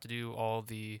races are at have to do all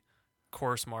the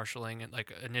course marshaling and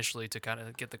like initially to kind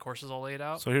of get the courses all laid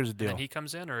out. So here's the deal. And then he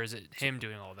comes in, or is it him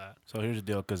doing all that? So here's the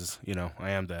deal, because I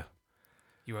am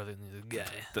you are the guy.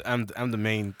 I'm the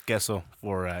main guesso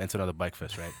for Into Another Bike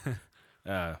Fest,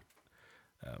 right?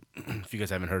 If you guys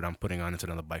haven't heard, I'm putting on Into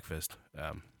Another Bike Fest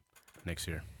next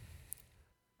year,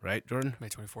 right, Jordan? May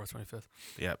 24th, 25th.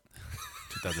 Yep,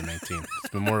 2019.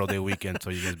 It's Memorial Day weekend, so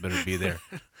you guys better be there.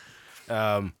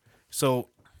 So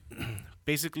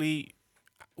basically,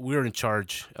 we're in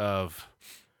charge of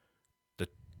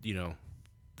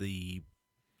the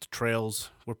trails.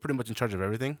 We're pretty much in charge of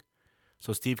everything.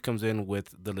 So Steve comes in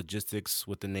with the logistics,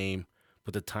 with the name,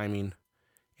 with the timing,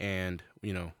 and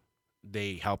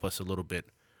they help us a little bit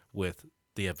with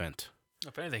the event.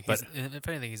 If anything,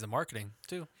 he's the marketing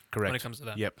too. Correct. When it comes to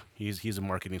that. Yep, he's a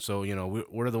marketing. So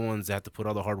we're the ones that have to put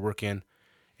all the hard work in,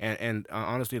 and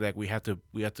honestly, like we have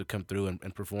to come through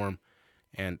and perform,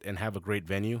 and have a great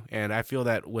venue. And I feel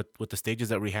that with the stages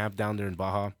that we have down there in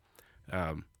Baja,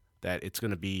 that it's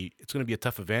gonna be a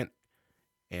tough event,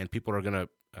 and people are gonna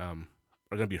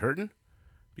be hurting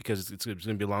because it's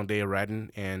gonna be a long day of riding,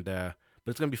 and but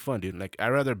it's gonna be fun, dude. Like I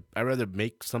rather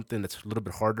make something that's a little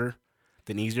bit harder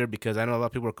than easier, because I know a lot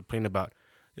of people are complaining about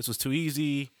this was too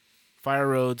easy, fire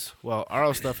roads. Well, our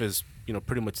other stuff is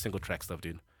pretty much single track stuff,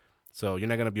 dude. So you're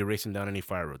not gonna be racing down any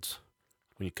fire roads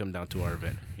when you come down to our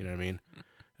event. You know what I mean?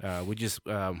 We just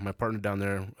my partner down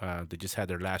there, they just had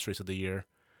their last race of the year.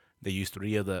 They used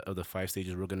 3 of the 5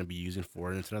 stages we're gonna be using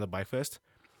for It's Another Bike Fest,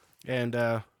 and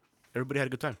everybody had a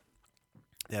good time.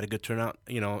 They had a good turnout.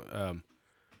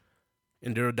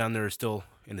 Enduro down there is still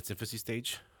in its infancy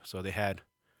stage, so they had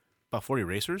about 40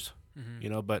 racers,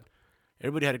 but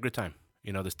everybody had a good time.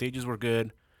 The stages were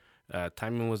good.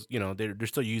 Timing was, they're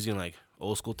still using like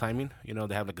old school timing.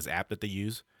 They have like this app that they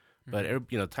use, but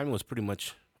timing was pretty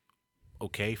much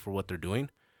okay for what they're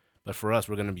doing. But for us,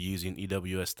 we're going to be using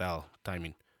EWS style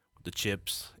timing with the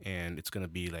chips, and it's going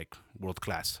to be like world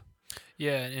class.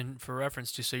 Yeah, and for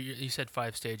reference too, so you said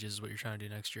 5 stages is what you're trying to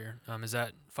do next year. Is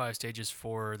that 5 stages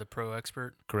for the pro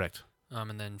expert? Correct.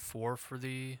 And then 4 for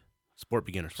the sport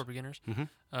beginners. Mm-hmm.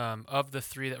 Of the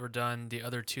 3 that were done, the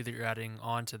other 2 that you're adding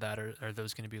on to that, are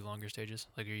those going to be longer stages?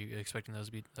 Like, are you expecting those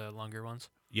to be the longer ones?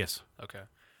 Yes. Okay.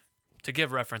 To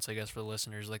give reference, I guess, for the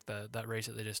listeners, like that race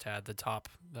that they just had, the top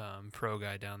pro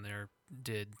guy down there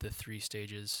did the 3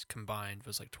 stages combined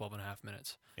was like 12 and a half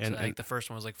minutes. And I think the first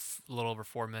one was like a little over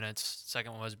 4 minutes.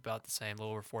 Second one was about the same, a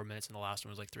little over 4 minutes, and the last one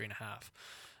was like 3.5.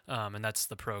 And that's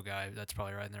the pro guy that's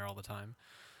probably riding there all the time.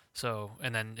 So,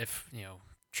 and then if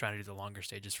trying to do the longer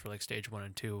stages for like stage 1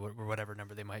 and 2 or whatever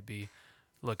number they might be,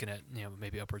 looking at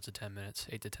maybe upwards of 10 minutes,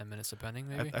 8 to 10 minutes depending.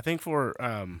 Maybe I think for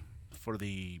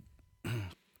the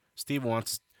Steve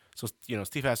wants. So,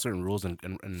 Steve has certain rules and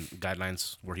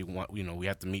guidelines where we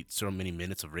have to meet so many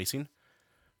minutes of racing,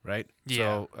 right?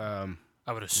 Yeah. So,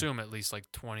 I would assume at least like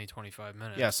 20, 25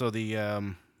 minutes. Yeah. So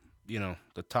the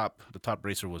top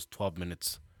racer was 12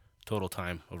 minutes total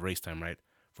time of race time, right?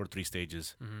 For 3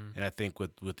 stages. Mm-hmm. And I think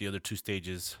with the other 2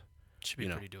 stages, should be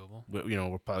pretty doable.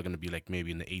 We're probably going to be like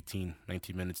maybe in the 18,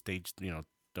 19 minute stage,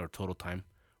 our total time,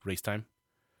 race time,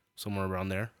 somewhere around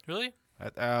there. Really?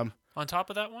 On top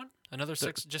of that one? Another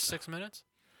 6 minutes?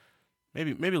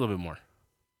 Maybe a little bit more.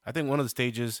 I think one of the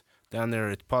stages down there,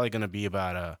 it's probably going to be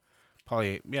about, I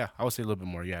would say a little bit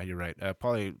more. Yeah, you're right.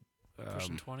 Probably.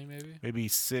 Pushing 20 maybe? Maybe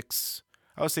 6.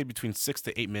 I would say between 6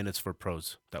 to 8 minutes for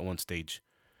pros, that one stage.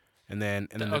 And then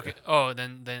okay. Oh,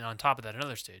 then on top of that,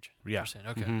 another stage. Yeah.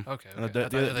 Okay. Mm-hmm. Okay. And I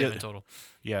thought they went total.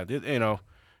 Yeah.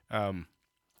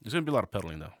 There's gonna be a lot of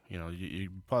pedaling though. You're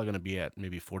probably gonna be at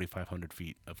maybe 4,500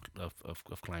 feet of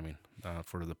climbing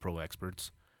for the pro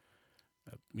experts.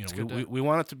 We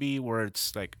want it to be where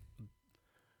it's like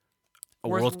a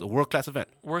world class event.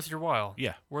 Worth your while.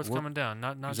 Yeah, Worth coming down.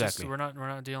 Not exactly. just we're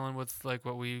not dealing with like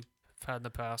what we've had in the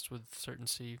past with certain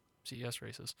CES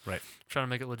races. Right. Trying to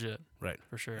make it legit. Right.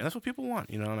 For sure. And that's what people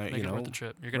want. Make it worth the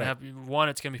trip. You're gonna have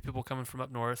it's gonna be people coming from up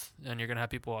north, and you're gonna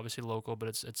have people obviously local, but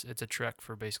it's a trek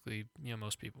for basically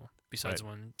most people besides the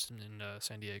one in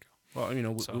San Diego. Well,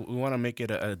 we want to make it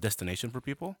a destination for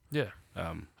people. Yeah.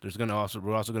 We're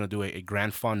also gonna do a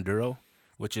Grand Fonduro,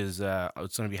 which is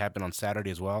it's gonna be happening on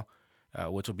Saturday as well,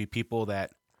 which will be people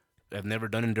that have never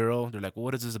done enduro. They're like, well,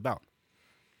 what is this about?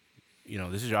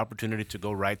 This is your opportunity to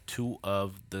go ride 2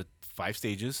 of the 5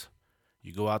 stages.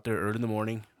 You go out there early in the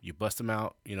morning, you bust them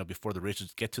out, before the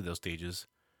races get to those stages,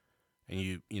 and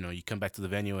you come back to the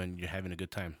venue and you're having a good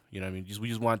time. We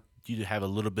just want you to have a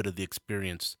little bit of the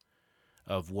experience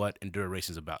of what enduro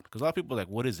racing is about. Because a lot of people are like,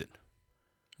 what is it?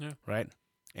 Yeah. Right?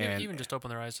 And even just open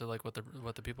their eyes to like what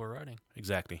the people are riding.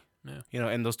 Exactly. Yeah.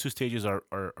 And those 2 stages are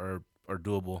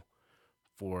doable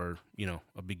for,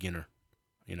 a beginner.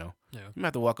 Yeah. You might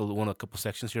have to walk a couple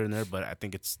sections here and there, but I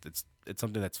think it's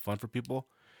something that's fun for people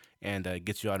and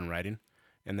gets you out and riding.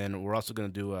 And then we're also going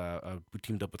to do we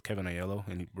teamed up with Kevin Aiello,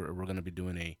 and we're going to be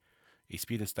doing a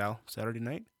speed and style Saturday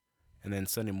night. And then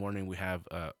Sunday morning we have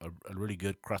a really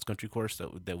good cross country course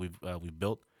that we've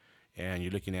built, and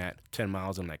you're looking at 10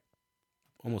 miles and like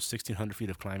almost 1,600 feet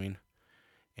of climbing,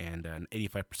 and an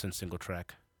 85% single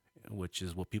track, which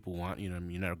is what people want. You're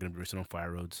not going to be racing on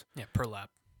fire roads. Yeah, per lap.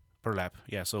 Per lap,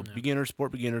 yeah. So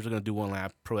sport beginners are going to do 1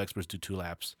 lap. Pro experts do 2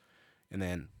 laps, and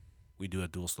then we do a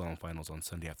dual slalom finals on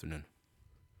Sunday afternoon.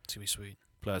 It's gonna be sweet.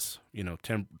 Plus,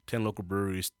 10 local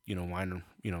breweries, wine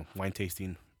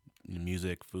tasting,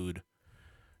 music, food.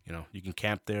 You can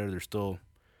camp there. There's still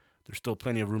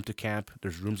plenty of room to camp.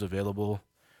 There's rooms available.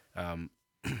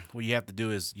 What you have to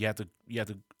do is you got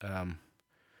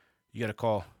to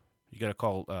call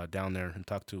down there and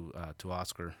talk to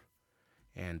Oscar.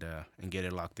 And get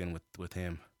it locked in with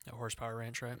him. At Horsepower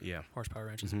Ranch, right? Yeah. Horsepower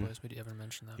Ranch is the place. We haven't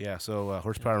mentioned that. Yeah, so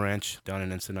Horsepower Ranch down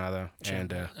in Ensenada.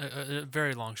 And a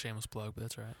very long shameless plug, but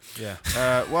that's all right. Yeah.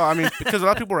 Well, because a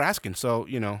lot of people are asking. So,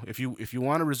 if you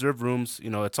want to reserve rooms,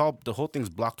 the whole thing's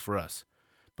blocked for us.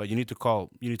 But you need to call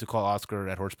Oscar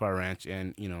at Horsepower Ranch,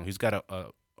 and he's got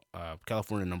a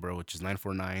California number, which is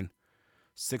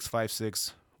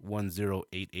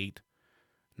 949-656-1088.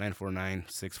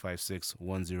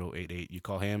 949-656-1088. You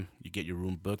call him, you get your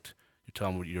room booked. You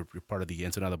tell him you're part of the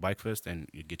Ensenada Bike Fest, and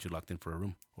you get you locked in for a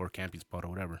room or a camping spot or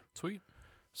whatever. Sweet.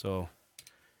 So,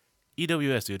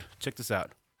 EWS, dude, check this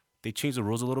out. They changed the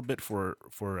rules a little bit for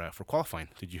qualifying.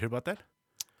 Did you hear about that?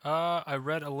 I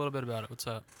read a little bit about it. What's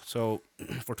up? So,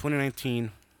 for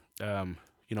 2019, it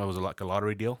was a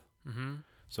lottery deal. Mm-hmm.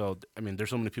 So,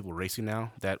 there's so many people racing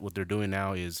now that what they're doing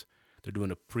now is they're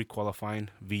doing a pre-qualifying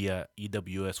via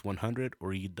EWS 100 or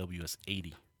EWS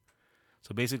 80.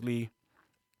 So basically,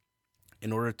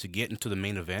 in order to get into the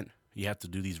main event, you have to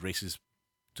do these races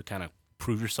to kind of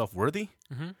prove yourself worthy,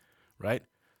 right?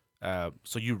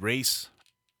 So you race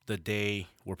the day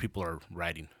where people are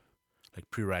riding,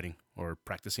 like pre-riding or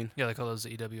practicing. Yeah, they call those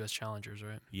the EWS Challengers,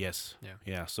 right? Yes.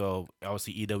 Yeah. So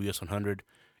obviously EWS 100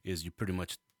 is you pretty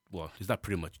much, well, it's not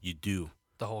pretty much, you do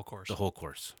the whole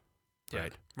course. Yeah,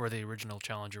 right. Where the original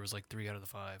challenger was like 3 out of the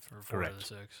 5 or 4 out of the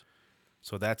 6.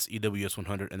 So that's EWS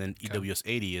 100, and then EWS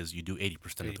 80 is you do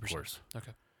 80% of the course.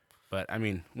 Okay. But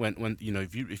when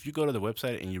if you go to the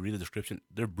website and you read the description,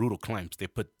 they're brutal climbs. They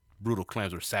put brutal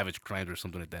climbs or savage climbs or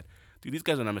something like that. Dude, these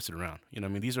guys are not messing around.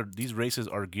 These races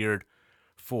are geared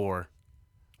for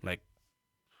like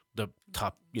the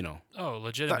top,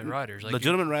 legitimate riders. Like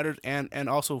legitimate riders and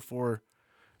also for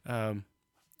the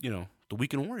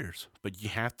weekend warriors, but you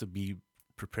have to be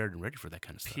prepared and ready for that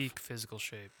kind of stuff. Peak physical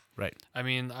shape. Right. I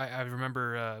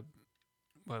remember,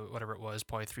 whatever it was,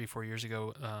 probably 3-4 years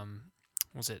ago.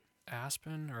 Was it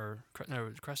Aspen or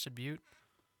Crested Butte?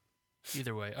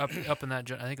 Either way, up in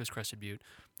that, I think it was Crested Butte.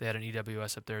 They had an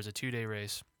EWS up there as a 2-day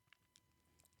race.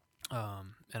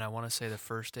 And I want to say the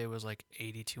first day was like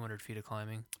 8,200 feet of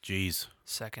climbing. Jeez.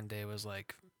 Second day was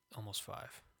like almost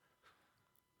 5.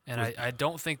 And I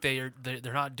don't think they're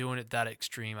not doing it that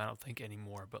extreme, I don't think,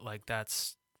 anymore. But, like,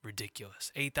 that's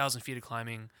ridiculous. 8,000 feet of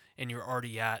climbing, and you're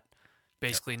already at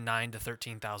basically 9,000 to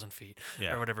 13,000 feet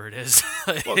or whatever it is.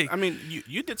 Well,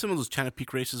 you did some of those China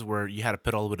Peak races where you had to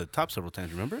pedal all the way to the top several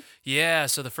times, remember? Yeah,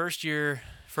 so the first year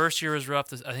was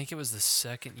rough. I think it was the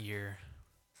second year.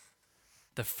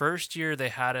 The first year they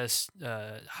had us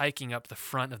hiking up the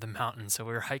front of the mountain, so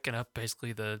we were hiking up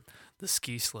basically the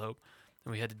ski slope,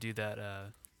 and we had to do that.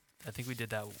 I think we did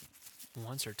that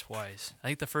once or twice. I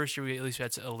think the first year we at least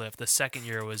had a lift. The second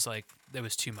year was like it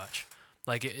was too much.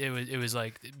 Like it was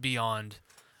like beyond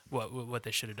what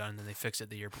they should have done, and then they fixed it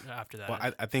the year after that.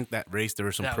 Well, I think that race there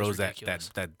were some That pros was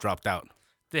that dropped out.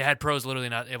 They had pros literally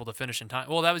not able to finish in time.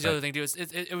 Well, that was the other thing too.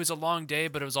 It was a long day,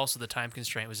 but it was also the time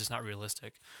constraint was just not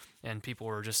realistic, and people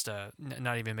were just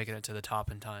not even making it to the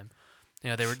top in time. You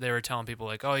know, they were telling people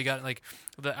like, oh, you got like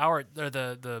the hour or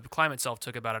the climb itself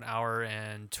took about an hour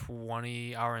and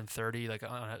 20, hour and 30, like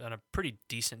on a pretty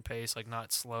decent pace, like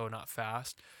not slow, not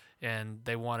fast. And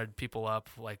they wanted people up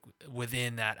like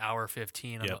within that hour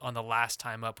 15 on the last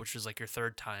time up, which was like your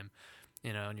third time,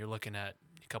 you know, and you're looking at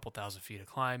a couple thousand feet of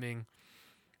climbing.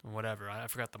 Whatever, I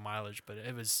forgot the mileage, but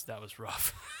that was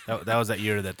rough. that was that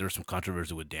year that there was some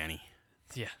controversy with Danny.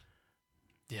 Yeah,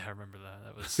 I remember that.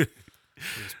 That was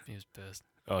he was pissed.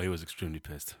 Oh, he was extremely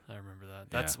pissed. I remember that.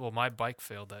 That's well, my bike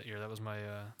failed that year. That was my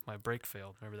my brake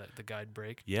failed. Remember that the guide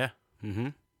brake? Yeah. Mm-hmm.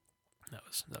 That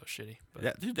was shitty.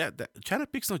 But That China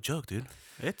Peak's no joke, dude.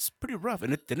 It's pretty rough,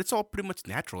 and it's all pretty much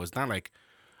natural. It's not like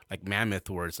Mammoth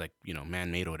where it's like, you know,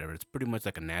 man-made or whatever. It's pretty much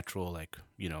like a natural, like,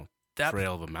 you know,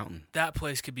 trail of a mountain. That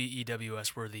place could be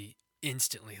EWS worthy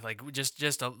instantly. Like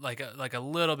just a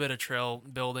little bit of trail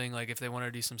building. Like if they want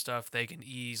to do some stuff, they can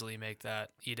easily make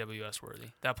that EWS worthy.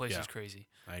 That place is crazy.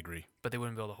 I agree. But they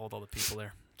wouldn't be able to hold all the people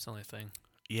there. It's the only thing.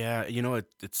 Yeah, you know,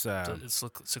 it's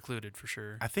secluded for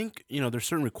sure. I think, you know, there's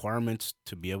certain requirements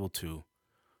to be able to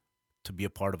be a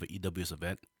part of an EWS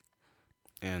event,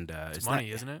 and it's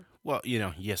money, isn't it? Well, you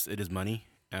know, yes, it is money,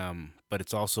 but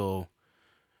it's also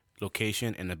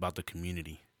location and about the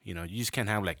community. You know, you just can't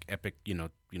have like epic, you know,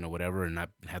 whatever, and not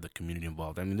have the community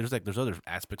involved. I mean, there's other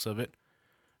aspects of it.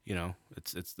 You know,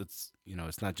 it's you know,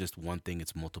 it's not just one thing;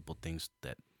 it's multiple things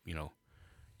that, you know,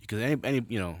 because any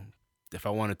you know, if I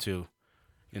wanted to,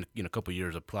 in a couple of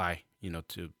years apply, you know,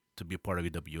 to be a part of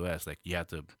EWS, like you have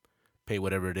to pay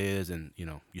whatever it is, and you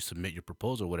know, you submit your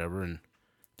proposal or whatever, and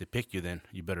they pick you, then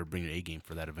you better bring your A game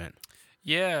for that event.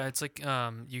 Yeah, it's like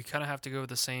you kind of have to go with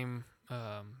the same.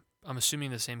 I'm assuming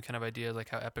the same kind of idea, like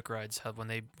how Epic Rides have when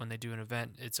they do an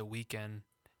event, it's a weekend,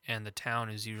 and the town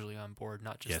is usually on board,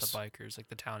 not just the bikers. Like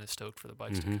the town is stoked for the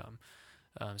bikes to come.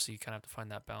 So you kind of have to find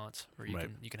that balance where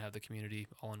you can have the community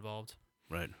all involved.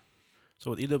 Right. So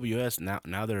with EWS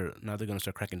now they're going to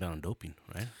start cracking down on doping,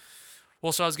 right?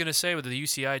 Well, so I was going to say with the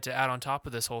UCI, to add on top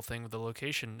of this whole thing with the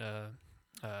location,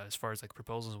 as far as like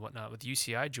proposals and whatnot, with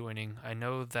UCI joining, I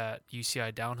know that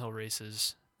UCI downhill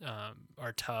races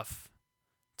are tough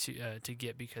to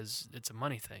get because it's a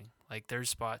money thing. Like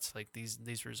there's spots like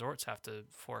these resorts have to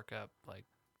fork up like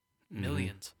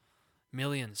millions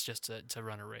just to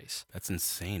run a race. That's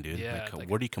insane, dude. Yeah, like,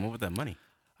 where do you come up with that money?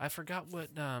 I forgot what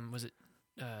was it.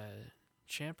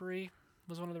 Champery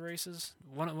was one of the races.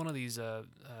 One of these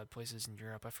places in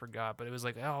Europe. I forgot, but it was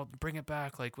like, oh, bring it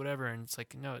back, like whatever. And it's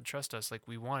like, no, trust us, like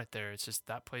we want it there. It's just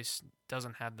that place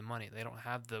doesn't have the money. They don't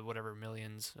have the whatever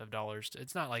millions of dollars.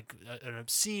 It's not like an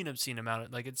obscene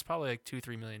amount. Like it's probably like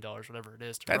 $2-3 million, whatever it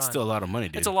is. That's still a lot of money,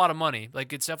 dude. It's a lot of money.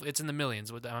 Like it's definitely in the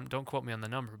millions. Don't quote me on the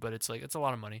number, but it's like it's a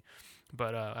lot of money.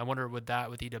 But I wonder with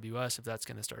EWS if that's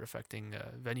going to start affecting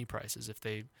venue prices if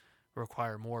they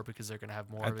require more because they're going to have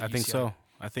more. I think so.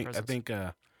 I think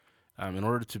in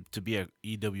order to be a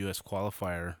EWS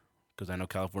qualifier, because I know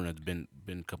California has been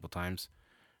a couple times,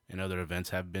 and other events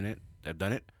have done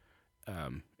it.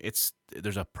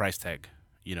 There's a price tag,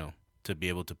 you know, to be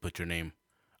able to put your name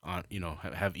on, you know,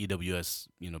 have EWS,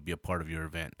 you know, be a part of your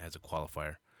event as a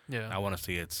qualifier. Yeah, I want to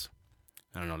say it's,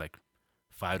 I don't know, like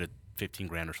 $5 to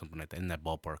 $15,000 or something like that in that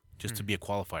ballpark, just to be a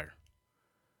qualifier.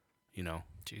 You know,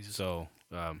 Jesus. So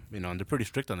you know, and they're pretty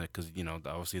strict on it because, you know,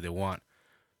 obviously they want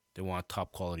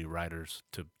top quality riders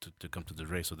to come to the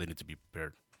race, so they need to be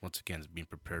prepared. Once again, being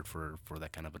prepared for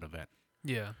that kind of an event.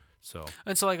 Yeah. So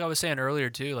like I was saying earlier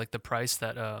too, like the price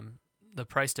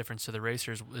difference to the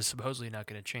racers is supposedly not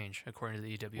going to change according to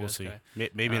the EWS. We'll see. Guy.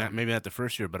 Maybe not the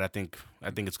first year, but I think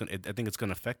it's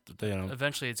gonna affect. You know,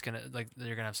 eventually it's gonna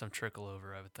you're gonna have some trickle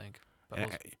over, I would think.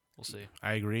 But we'll see.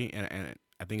 I agree, and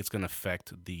I think it's gonna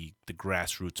affect the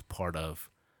grassroots part of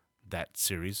that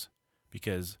series,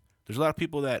 because there's a lot of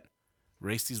people that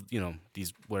race these, you know,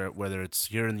 these whether it's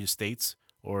here in the States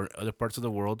or other parts of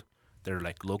the world, they're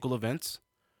like local events,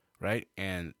 right?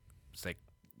 And it's like,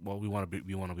 well, we want to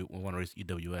race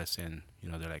EWS, and you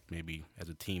know, they're like, maybe as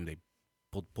a team they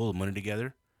pull the money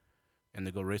together, and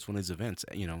they go race one of these events.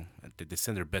 You know, they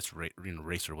send their best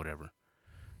racer or whatever,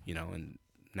 you know, and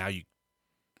now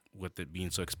with it being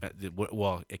so expensive,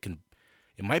 well,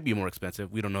 It might be more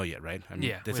expensive. We don't know yet, right? I mean,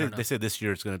 Yeah, they we say don't know. they said this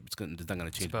year it's not gonna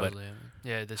change. Supposedly,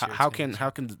 yeah, this But year. how it's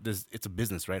gonna can this? It's a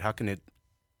business, right? How can it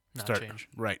not start? change?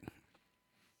 Right,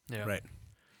 Yeah. right.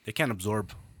 They can't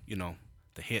absorb,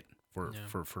 the hit for Yeah.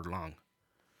 for long.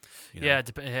 you know?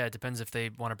 Yeah, it depends if they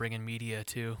want to bring in media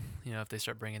too. If they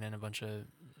start bringing in a bunch of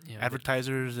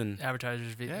Advertisers and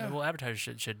advertisers. Yeah. Well, advertisers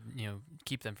should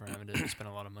keep them from having to spend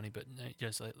a lot of money. But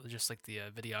just like the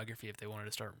videography, if they wanted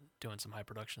to start doing some high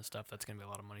production stuff, that's gonna be a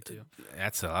lot of money too.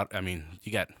 that's a lot. I mean,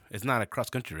 it's not a cross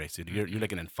country race, dude. You're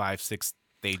looking at 5-6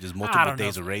 stages, I multiple don't know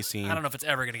days if- of racing. I don't know if it's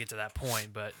ever gonna get to that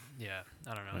point, but yeah,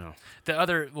 I don't know. You know. The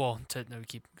other, we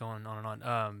keep going on and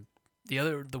on.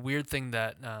 The weird thing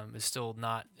that is still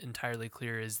not entirely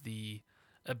clear is the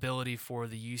ability for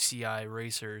the UCI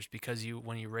racers, because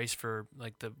when you race for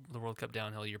like the World Cup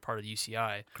downhill, you're part of the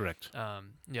UCI. Correct.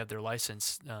 You have their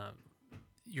license.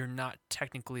 You're not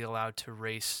technically allowed to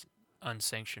race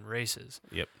unsanctioned races.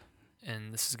 Yep.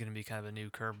 And this is going to be kind of a new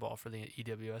curveball for the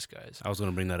EWS guys. I was going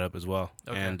to bring that up as well.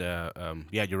 Okay. And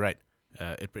yeah, you're right.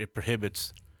 It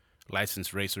prohibits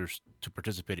licensed racers to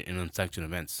participate in unsanctioned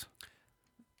events.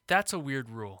 That's a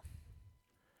weird rule.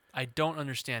 I don't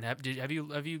understand.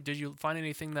 Did you find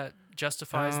anything that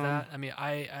justifies that? I mean,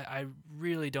 I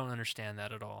really don't understand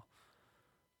that at all.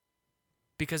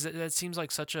 Because that seems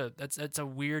like that's a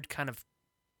weird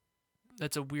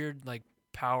like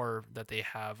power that they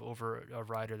have over a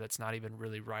rider that's not even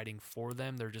really riding for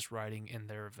them. They're just riding in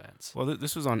their events. Well,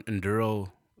 this was on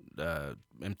Enduro,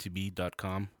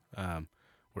 MTB.com,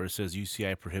 where it says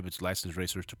UCI prohibits licensed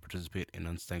racers to participate in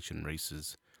unsanctioned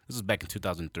races. This is back in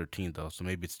 2013, though, so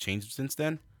maybe it's changed since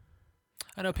then.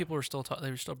 I know people were still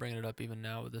they were still bringing it up even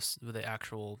now with the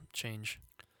actual change.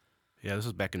 Yeah, this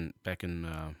was back in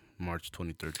March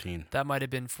 2013. That might have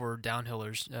been for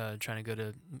downhillers trying to go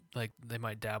to, like, they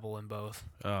might dabble in both.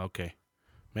 Oh, okay,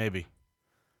 maybe.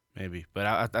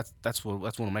 But that's one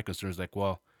of my concerns. Like,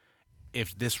 well,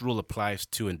 if this rule applies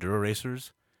to enduro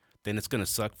racers, then it's gonna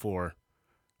suck for,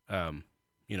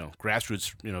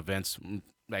 grassroots, events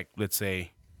like, let's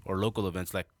say, or local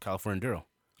events like California Enduro.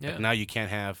 Yeah. Like, now you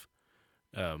can't have,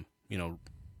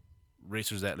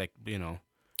 racers that, like, Yeah,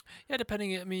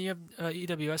 depending. I mean, you have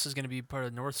EWS is going to be part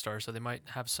of North Star, so they might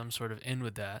have some sort of in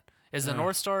with that. Is the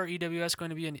North Star EWS going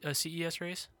to be a CES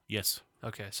race? Yes.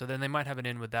 Okay, so then they might have an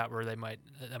in with that, where that might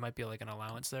be like an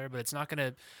allowance there, but it's not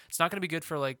gonna be good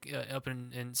for, like, up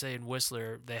in say in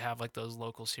Whistler, they have like those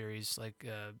local series, like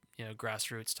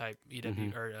grassroots type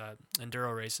EW or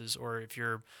enduro races, or if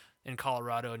you're in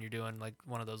Colorado and you're doing like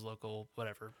one of those local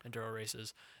whatever enduro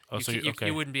races,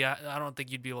 you wouldn't be. I don't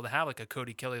think you'd be able to have like a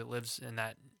Cody Kelly that lives in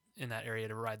that area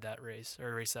to ride that race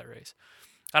or race that race.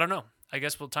 I don't know. I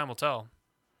guess time will tell.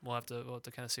 We'll have to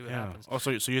kind of see what happens.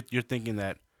 Also, so you're thinking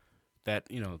that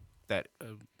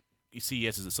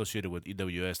CES is associated with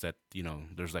EWS, that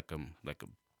there's like a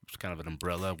kind of an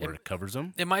umbrella where it covers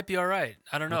them. It might be all right.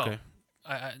 I don't know. Okay.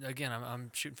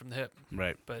 I'm shooting from the hip.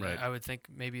 Right. But right. I would think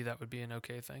maybe that would be an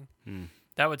okay thing. Hmm.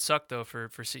 That would suck though for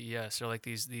CES or like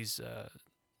these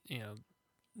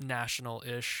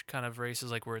national-ish kind of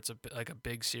races, like where it's a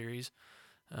big series,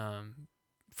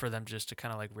 for them just to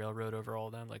kind of like railroad over all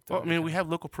of them. Like, well, I mean, we have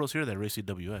local pros here that race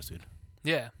EWS, dude.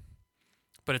 Yeah,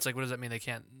 but it's like, what does that mean?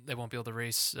 They won't be able to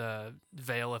race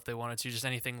Vail if they wanted to. Just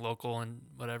anything local and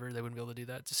whatever, they wouldn't be able to do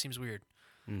that. It just seems weird.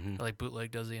 Mm-hmm. Like Bootleg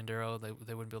does the Enduro, they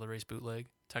wouldn't be able to race Bootleg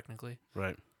technically.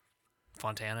 Right.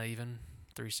 Fontana even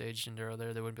 3-stage Enduro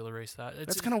there, they wouldn't be able to race that.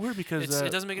 That's kind of weird because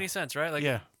it doesn't make any sense, right? Like,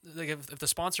 yeah. Like if the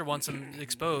sponsor wants them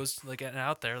exposed, like, and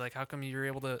out there, like, how come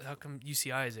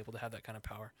UCI is able to have that kind of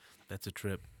power? That's a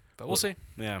trip. But we'll see.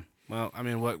 Yeah. Well, I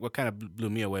mean, what kind of blew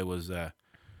me away was,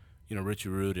 Richie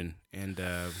Root and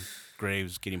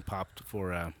Graves getting popped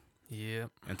for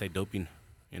anti-doping,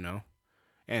 and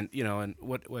and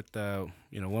what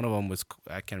one of them was,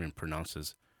 I can't even pronounce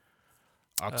this.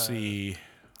 Was it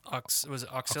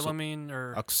oxylamine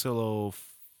or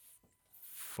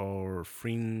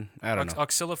oxyloflurane? I don't know.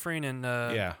 Oxylofrene and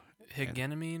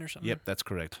higenamine or something. Yep, that's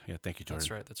correct. Yeah, thank you,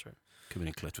 Jordan. That's right. Coming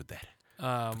in clutch with that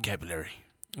vocabulary.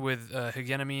 With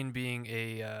higenamine being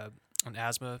an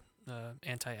asthma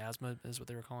anti-asthma is what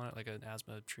they were calling it, like an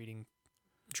asthma treating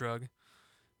drug.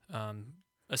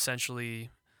 Essentially,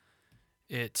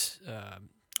 it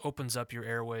opens up your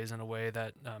airways in a way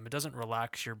that it doesn't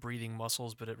relax your breathing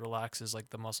muscles, but it relaxes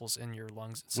like the muscles in your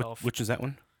lungs itself. Which is that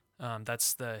one?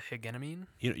 That's the higenamine.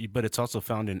 But it's also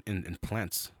found in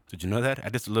plants. Did you know that? I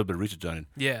did a little bit of research on it.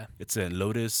 Yeah. It's in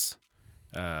lotus,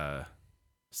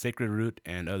 sacred root,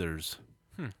 and others.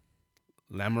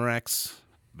 Lamarax,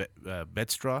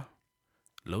 bedstraw,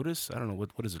 lotus. I don't know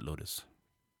what is it. Lotus.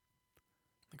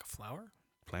 Like a flower?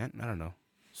 Plant? I don't know.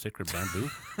 Sacred bamboo.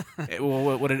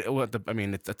 I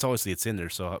mean, it's obviously it's in there,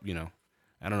 so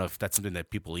I don't know if that's something that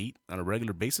people eat on a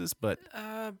regular basis, but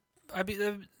I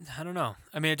don't know.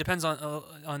 I mean, it depends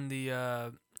on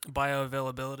the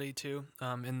bioavailability too,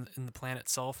 in the plant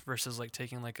itself versus like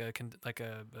taking like a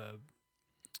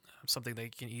something that you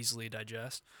can easily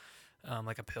digest,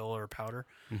 like a pill or a powder.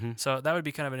 mm-hmm. So that would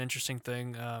be kind of an interesting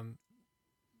thing.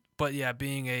 But yeah,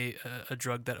 being a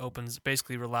drug that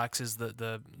basically relaxes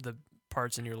the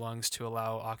parts in your lungs to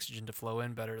allow oxygen to flow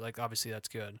in better. Like obviously that's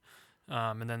good.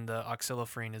 And then the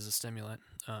oxylophrine is a stimulant,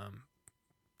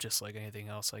 just like anything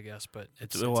else, I guess. But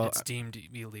it's deemed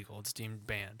illegal. It's deemed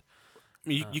banned. I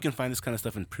mean, you can find this kind of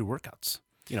stuff in pre-workouts.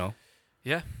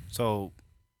 Yeah. So,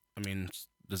 I mean,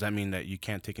 does that mean that you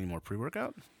can't take any more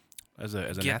pre-workout as an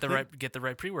athlete? Get the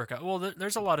right pre-workout? Well,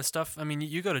 there's a lot of stuff. I mean,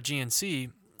 you go to GNC.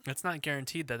 It's not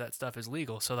guaranteed that stuff is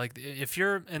legal. So, like, if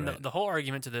you're and Right. the whole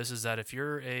argument to this is that if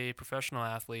you're a professional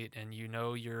athlete and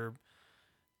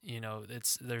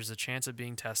there's a chance of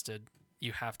being tested,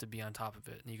 you have to be on top of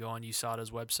it. And you go on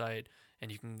USADA's website,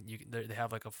 and they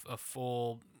have like a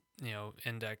full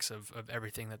index of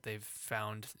everything that they've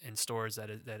found in stores that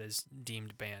is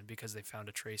deemed banned because they found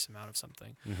a trace amount of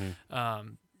something.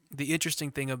 Mm-hmm. The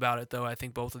interesting thing about it, though, I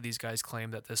think both of these guys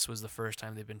claim that this was the first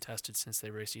time they've been tested since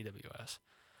they raced EWS.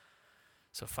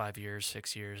 So 5 years,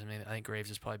 6 years. I mean, I think Graves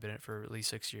has probably been in it for at least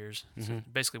 6 years. Mm-hmm. So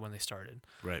basically when they started.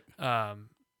 Right.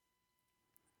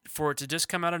 For it to just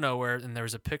come out of nowhere, and there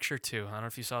was a picture too. I don't know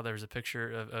if you saw, there was a picture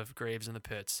of Graves in the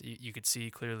pits. You could see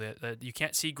clearly that you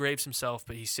can't see Graves himself,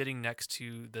 but he's sitting next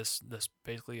to this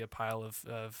basically a pile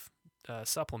of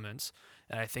supplements,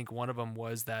 and I think one of them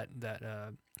was that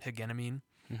hegenemine.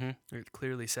 Mm-hmm. It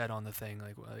clearly said on the thing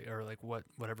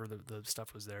whatever the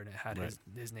stuff was there, and it had Right.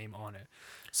 his name on it.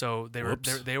 So they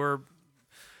Whoops. were.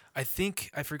 I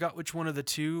think I forgot which one of the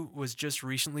two was just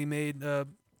recently made a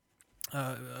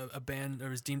ban, or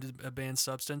was deemed a banned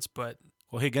substance, but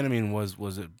Hegenemine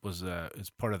is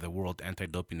part of the World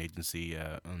Anti-Doping Agency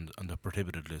on the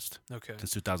prohibited list okay.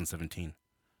 since 2017.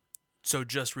 So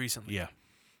just recently. Yeah.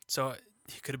 So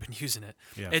he could have been using it.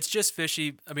 Yeah. It's just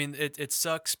fishy. I mean, it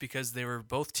sucks because they were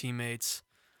both teammates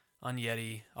on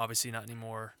Yeti. Obviously not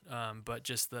anymore. But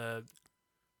just the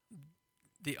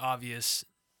obvious,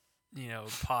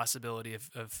 possibility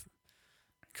of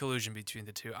collusion between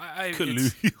the two.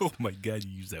 Oh my God,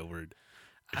 you used that word.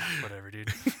 Whatever,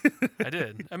 dude. I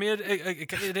did. I mean,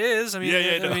 it is. I mean,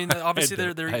 Yeah, I mean, obviously I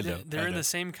know. they're in the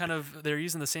same kind of. They're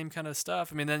using the same kind of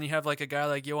stuff. I mean, then you have like a guy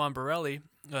like Johan Borelli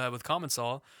with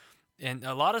Commensal, and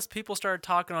a lot of people started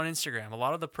talking on Instagram. A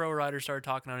lot of the pro riders started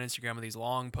talking on Instagram with these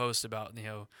long posts about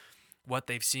what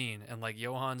they've seen, and like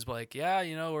Johan's like, yeah,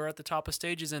 we're at the top of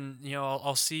stages, and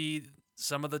I'll see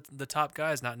some of the top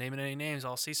guys, not naming any names.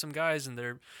 I'll see some guys and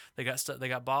they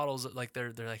got bottles that, like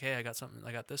they're like, hey, I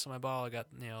got this in my bottle. I got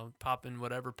popping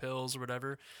whatever pills or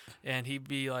whatever, and he'd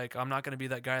be like, I'm not gonna be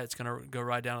that guy that's gonna go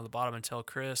right down to the bottom and tell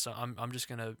Chris I'm just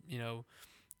gonna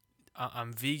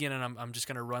I'm vegan and I'm just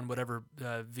gonna run whatever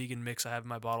vegan mix I have in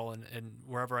my bottle, and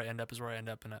wherever I end up is where I end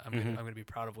up, and I'm gonna be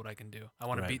proud of what I can do. I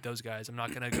want to beat those guys. I'm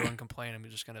not gonna go and complain. I'm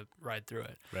just gonna ride through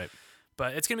it. Right.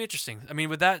 But it's going to be interesting. I mean,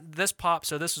 with this pop,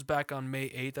 so this was back on May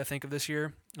 8th, I think, of this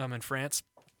year in France.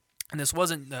 And this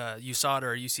wasn't USADA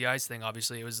or UCI's thing,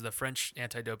 obviously. It was the French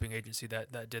anti-doping agency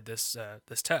that did this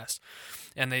test.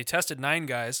 And they tested 9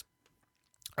 guys.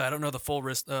 I don't know the full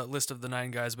list of the 9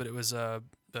 guys, but it was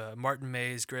Martin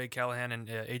Mays, Greg Callahan, and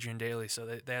Adrian Daly. So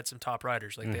they had some top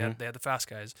riders. Like Mm-hmm. they had the fast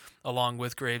guys, along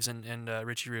with Graves and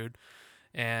Richie Rude.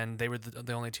 And they were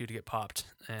the only 2 to get popped.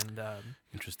 And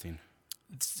Interesting.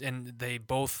 and they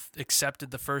both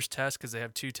accepted the first test because they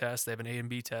have 2 tests. They have an A and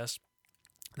B test.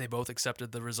 They both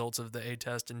accepted the results of the A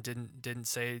test and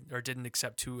didn't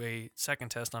accept to a second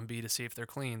test on B to see if they're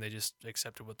clean. They just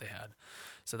accepted what they had.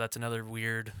 So that's another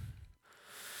weird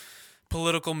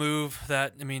political move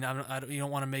that, I mean, you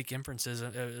don't want to make inferences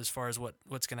as far as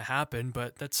what's going to happen,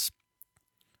 but that's,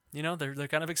 they're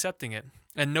kind of accepting it.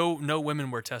 And no women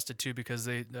were tested too, because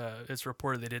it's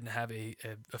reported they didn't have a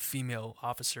female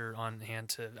officer on hand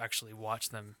to actually watch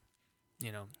them,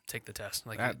 take the test.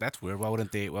 Like That's weird. Why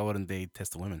wouldn't they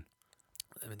test the women?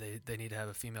 I mean, they need to have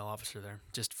a female officer there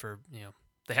just for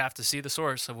they have to see the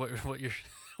source of what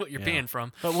you're paying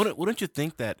from. But wouldn't you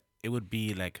think that it would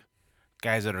be like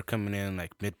guys that are coming in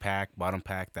like mid pack, bottom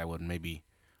pack that would maybe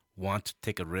want to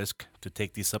take a risk to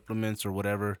take these supplements or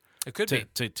whatever? It could be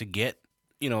to get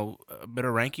a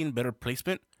better ranking, better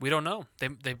placement. We don't know. They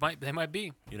might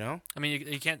be. I mean,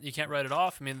 you can't write it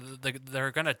off. I mean, they're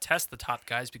going to test the top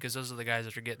guys because those are the guys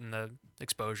that are getting the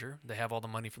exposure. They have all the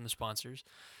money from the sponsors,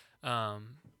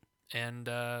 and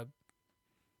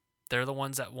they're the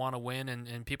ones that want to win,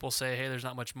 and people say, hey, there's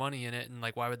not much money in it, and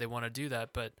like, why would they want to do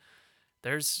that? But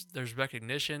there's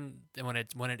recognition, and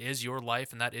when it is your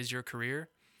life and that is your career.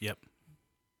 Yep.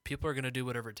 People are gonna do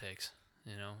whatever it takes,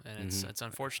 and it's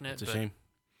unfortunate. It's a but shame.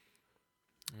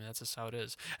 I mean, that's just how it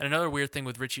is. And another weird thing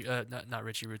with Richie, not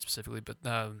Richie Root specifically, but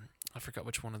I forgot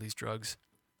which one of these drugs.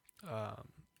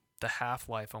 The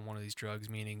half-life on one of these drugs,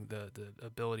 meaning the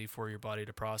ability for your body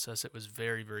to process it, was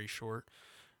very, very short.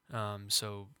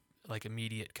 So like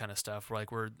immediate kind of stuff.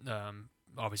 Like we're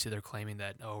obviously they're claiming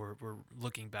that we're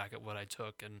looking back at what I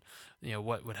took and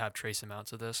what would have trace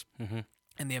amounts of this,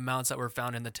 and the amounts that were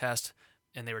found in the test,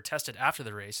 and they were tested after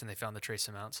the race and they found the trace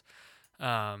amounts.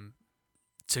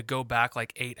 To go back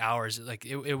like 8 hours, like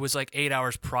it was like 8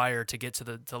 hours prior to get to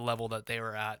the level that they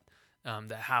were at,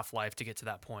 the half-life to get to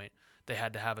that point. They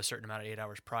had to have a certain amount of 8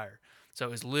 hours prior. So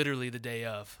it was literally the day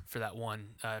of for that one.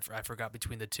 I forgot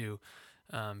between the two,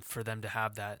 for them to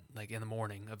have that like in the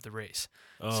morning of the race.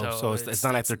 Oh, so it's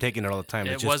not like they're taking it all the time.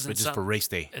 It's just for race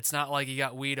day. It's not like you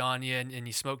got weed on you and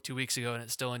you smoked 2 weeks ago and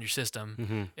it's still in your system.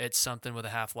 Mm-hmm. It's something with a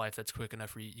half-life that's quick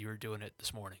enough for you were doing it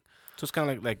this morning. So it's kind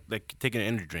of like taking an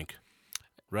energy drink,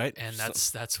 right? And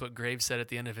that's what Graves said at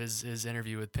the end of his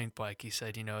interview with Pink Bike. He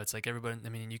said, it's like everybody. I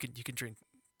mean, you can drink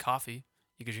coffee.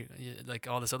 You could like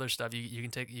all this other stuff. You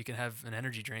can have an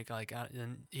energy drink. Like,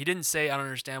 and he didn't say I don't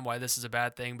understand why this is a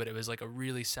bad thing, but it was like a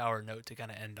really sour note to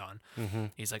kind of end on. Mm-hmm.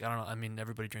 He's like, I don't know. I mean,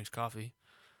 everybody drinks coffee.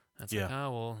 That's like,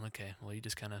 oh well, okay. Well, you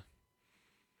just kind of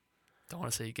don't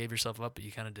want to say you gave yourself up, but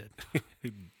you kind of did.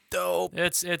 Dope.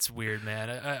 It's weird, man.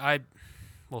 I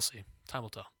we'll see. Time will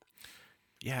tell.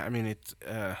 Yeah, I mean it's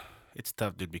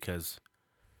tough, dude, because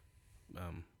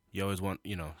you always want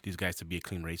these guys to be a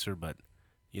clean racer, but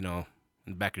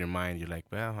in the back of your mind, you're like,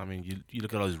 well, I mean, you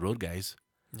look at all these road guys,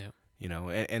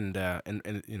 and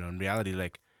in reality,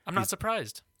 like, I'm not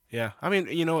surprised. Yeah, I mean,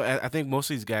 I think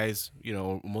most of these guys,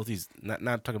 most of these,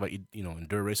 not talking about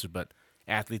enduro racers, but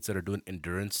athletes that are doing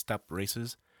endurance type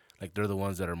races, like they're the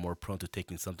ones that are more prone to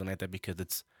taking something like that, because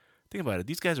think about it,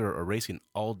 these guys are racing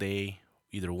all day,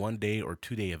 either 1 day or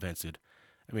 2 day events, dude.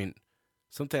 I mean,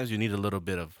 sometimes you need a little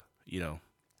bit of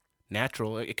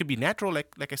natural. It could be natural,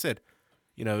 like I said.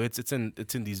 It's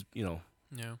in these,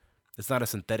 it's not a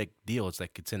synthetic deal. It's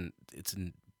like it's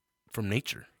in from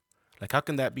nature. Like, how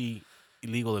can that be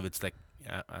illegal if it's like,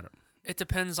 I don't. It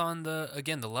depends on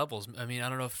the levels. I mean, I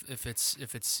don't know if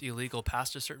it's illegal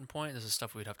past a certain point. This is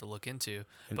stuff we'd have to look into.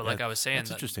 But like I was saying,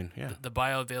 that's interesting. Yeah, the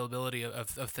bioavailability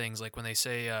of things, like when they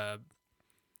say,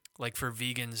 like for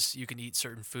vegans, you can eat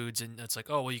certain foods, and it's like,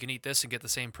 oh, well, you can eat this and get the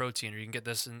same protein, or you can get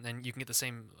this and you can get the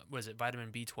same, what is it, vitamin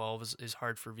B12 is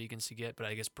hard for vegans to get, but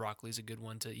I guess broccoli is a good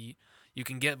one to eat. You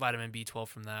can get vitamin B12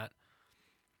 from that.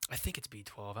 I think it's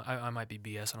B12. I might be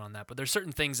BSing on that, but there's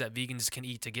certain things that vegans can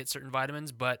eat to get certain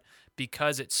vitamins, but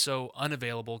because it's so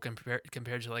unavailable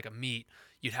compared to like a meat,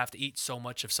 you'd have to eat so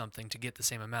much of something to get the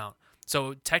same amount.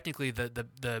 So technically,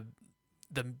 the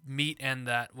meat and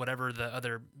that whatever the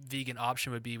other vegan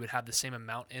option would have the same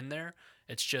amount in there.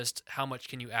 It's just how much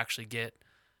can you actually get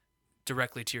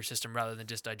directly to your system rather than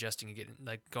just digesting and getting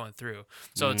like going through.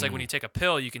 So it's like when you take a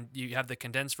pill, you have the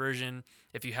condensed version.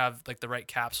 If you have like the right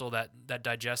capsule that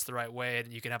digests the right way,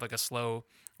 and you can have like a slow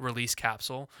release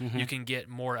capsule, you can get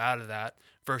more out of that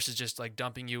versus just like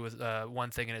dumping you with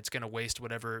one thing and it's going to waste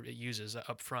whatever it uses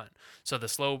up front. So the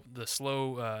slow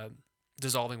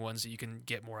dissolving ones, that you can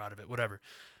get more out of it, whatever.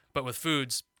 But with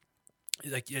foods,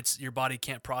 like your body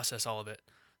can't process all of it.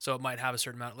 So it might have a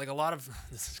certain amount, like a lot of,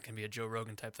 this is going to be a Joe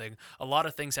Rogan type thing. A lot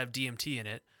of things have DMT in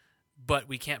it, but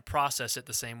we can't process it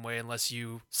the same way unless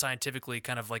you scientifically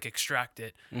kind of like extract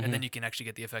it, and then you can actually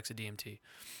get the effects of DMT.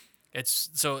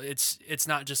 It's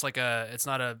not just like it's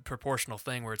not a proportional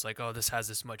thing where it's like, oh, this has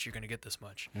this much, you're going to get this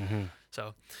much.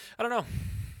 So I don't know.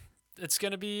 It's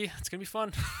gonna be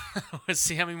fun. Let's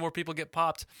see how many more people get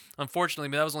popped.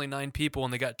 Unfortunately, that was only 9 people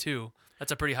and they got 2.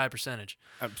 That's a pretty high percentage.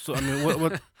 So I mean,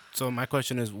 what? So my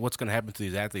question is, what's gonna happen to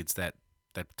these athletes that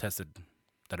tested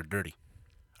that are dirty?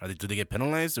 Do they get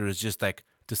penalized, or is it just like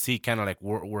to see kind of like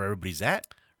where everybody's at?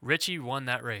 Richie won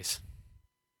that race.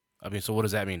 I mean, so what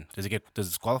does that mean? Does it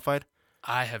disqualified?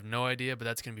 I have no idea, but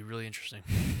that's gonna be really interesting.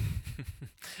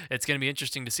 It's gonna be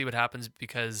interesting to see what happens,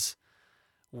 because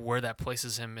where that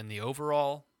places him in the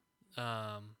overall.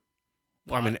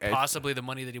 Possibly the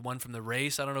money that he won from the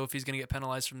race. I don't know if he's going to get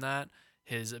penalized from that.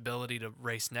 His ability to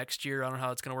race next year, I don't know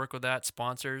how it's going to work with that.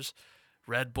 Sponsors,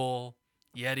 Red Bull,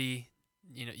 Yeti.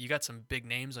 You got some big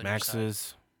names on your side.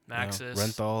 Maxxis,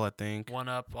 Renthal, I think. One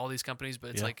Up, all these companies, but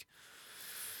it's like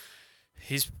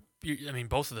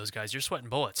both of those guys, you're sweating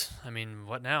bullets. I mean,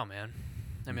 what now, man?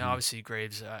 I mean, obviously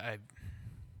Graves,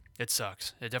 It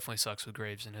sucks. It definitely sucks with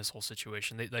Graves and his whole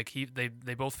situation.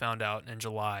 They both found out in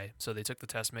July, so they took the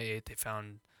test May 8th. They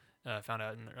found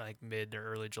out in like mid or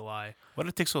early July. Why did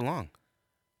it take so long?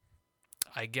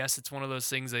 I guess it's one of those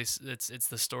things. It's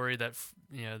the story that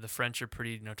the French are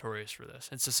pretty notorious for this.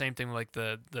 It's the same thing like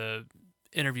the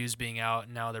interviews being out,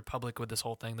 and now they're public with this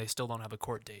whole thing. They still don't have a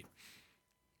court date,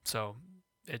 so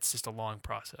it's just a long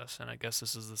process. And I guess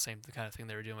this is the kind of thing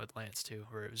they were doing with Lance too,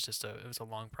 where it was a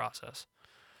long process.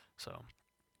 So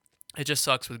it just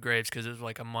sucks with Graves because it was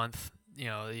like a month. You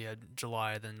had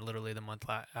July, then literally the month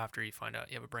after you find out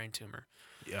you have a brain tumor.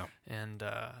 Yeah. And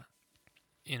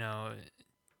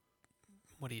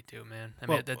what do you do, man? I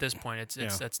mean, at this point,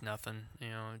 that's nothing.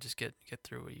 Just get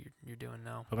through what you're doing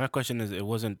now. But my question is, it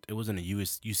wasn't a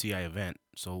UCI event,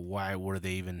 so why were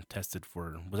they even tested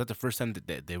for? Was that the first time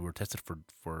that they were tested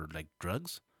for like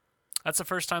drugs? That's the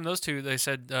first time those two. They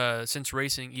said since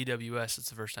racing EWS, it's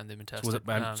the first time they've been tested.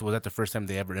 So was that the first time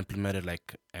they ever implemented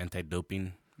like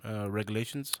anti-doping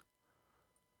regulations?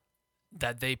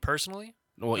 That they personally?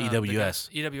 Well,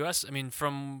 EWS. EWS. I mean,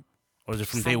 or is it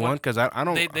from day one? Because I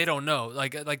don't. They don't know.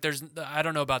 Like there's I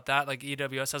don't know about that. Like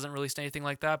EWS hasn't released anything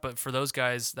like that. But for those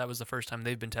guys, that was the first time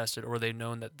they've been tested, or they've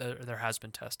known that there has been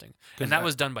testing, and that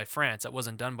was done by France. That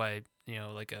wasn't done by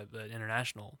like an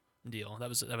international deal. That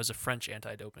was a French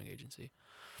anti-doping agency.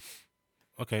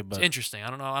 Okay, but it's interesting. I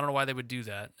don't know why they would do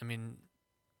that. I mean,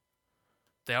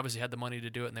 they obviously had the money to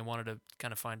do it, and they wanted to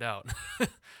kind of find out.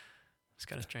 It's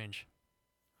kind of strange.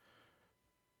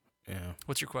 Yeah.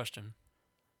 What's your question?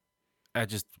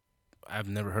 I've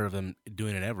never heard of them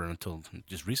doing it ever until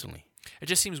just recently. It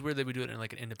just seems weird they would do it in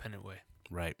like an independent way.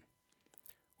 Right.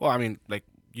 Well, I mean, like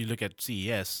you look at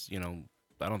CES,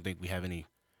 I don't think we have anything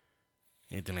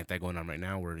like that going on right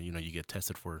now where, you get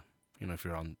tested for, if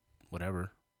you're on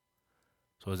whatever.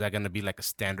 So is that going to be like a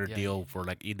standard deal for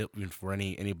like for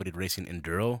anybody racing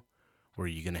enduro where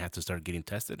you're going to have to start getting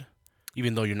tested?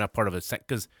 Even though you're not part of it?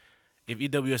 Because if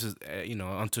EWS is,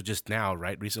 until just now,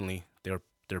 right, recently,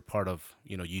 they're part of,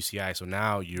 UCI. So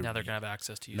now they're going to have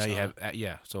access to UCI. Now you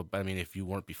have, So, I mean, if you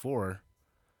weren't before,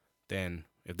 then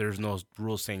if there's no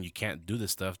rules saying you can't do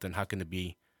this stuff, then how can that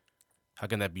be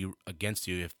against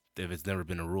you if it's never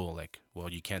been a rule? Like, well,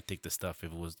 you can't take this stuff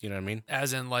if it was, you know what I mean?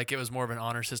 As in, like, it was more of an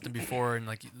honor system before, and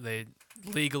like they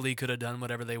legally could have done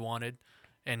whatever they wanted,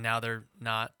 and now they're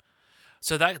not.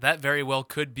 So that very well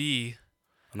could be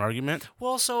an argument.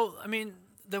 Well, so I mean,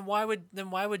 then why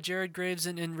would Jared Graves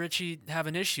and Richie have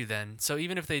an issue then? So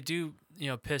even if they do,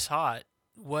 piss hot,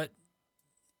 we'd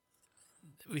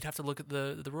have to look at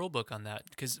the rule book on that,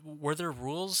 because were there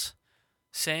rules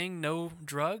saying no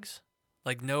drugs?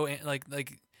 Like no,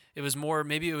 like it was more,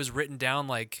 maybe it was written down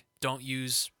like don't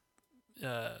use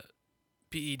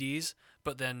PEDs,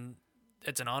 but then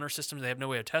it's an honor system. They have no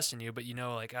way of testing you, but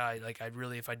I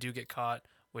really, if I do get caught,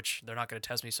 which they're not going to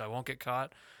test me, so I won't get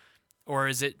caught. Or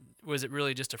was it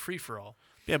really just a free for all?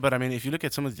 Yeah, but I mean, if you look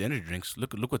at some of these energy drinks,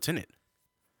 look what's in it.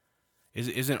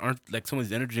 Aren't like some of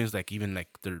these energy drinks, like even like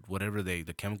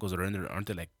the chemicals that are in there, aren't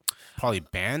they like probably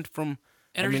banned from?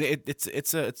 Energy, I mean,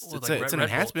 it's an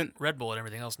enhancement. Red Bull and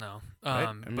everything else now.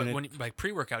 Right? But when like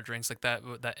pre-workout drinks like that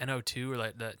NO2 or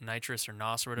like that nitrous or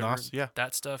NOS or whatever,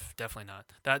 that stuff, definitely not.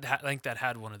 I think that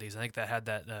had one of these. I think that had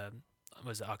that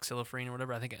was it oxylifrine or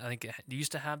whatever. I think it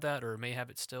used to have that, or may have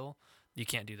it still. You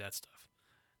can't do that stuff.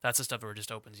 That's the stuff where it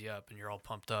just opens you up and you're all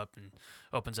pumped up and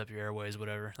opens up your airways,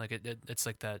 whatever. Like it's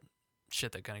like that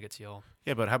shit that kind of gets you all.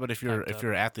 Yeah, but how about if you're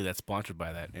an athlete that's sponsored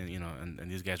by that, and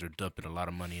and these guys are dumping a lot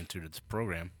of money into this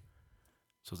program?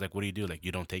 So it's like, what do you do? Like,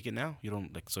 you don't take it now? You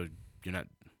don't so you're not.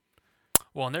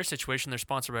 Well, in their situation, they're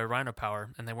sponsored by Rhino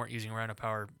Power, and they weren't using Rhino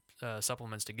Power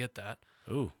supplements to get that.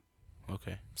 Ooh,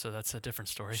 okay. So that's a different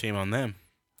story. Shame on them.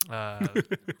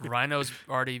 Rhino's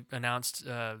already announced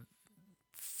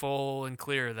full and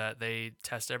clear that they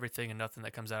test everything, and nothing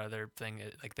that comes out of their thing,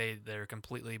 like they're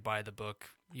completely by the book.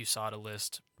 USADA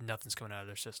list, nothing's coming out of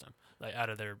their system, like out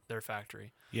of their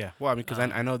factory. Yeah, well, I mean, because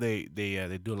I know they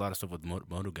do a lot of stuff with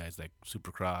moto guys, like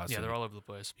Supercross. Yeah, they're all over the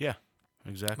place. Yeah,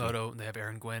 exactly. Moto, they have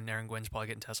Aaron Gwynn. Aaron Gwynn's probably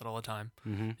getting tested all the time,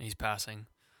 and he's passing.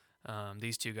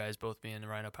 These two guys, both being the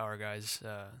Rhino Power guys,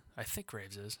 I think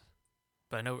Graves is,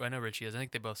 but I know Richie is. I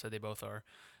think they both said they both are.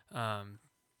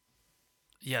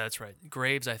 Yeah, that's right.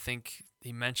 Graves, I think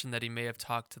he mentioned that he may have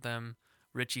talked to them.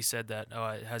 Richie said that,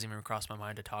 it hasn't even crossed my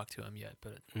mind to talk to him yet,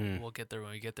 but we'll get there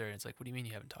when we get there. And it's like, what do you mean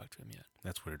you haven't talked to him yet?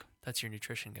 That's weird. That's your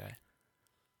nutrition guy.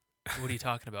 What are you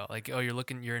talking about? Like,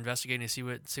 you're investigating to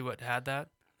see what had that?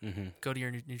 Mm-hmm. Go to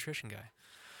your nutrition guy.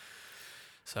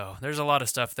 So there's a lot of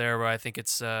stuff there where I think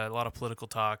it's a lot of political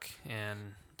talk,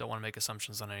 and don't want to make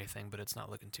assumptions on anything, but it's not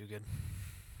looking too good.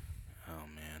 Oh,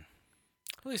 man.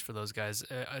 At least for those guys.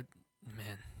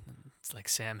 Man, it's like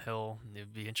Sam Hill.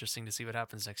 It'd be interesting to see what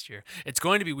happens next year. It's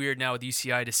going to be weird now with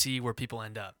UCI to see where people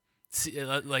end up. See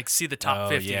the top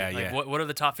 50. Yeah. What are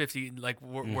the top 50? Like,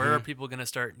 where are people going to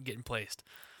start getting placed?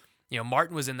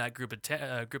 Martin was in that group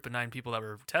of 9 people that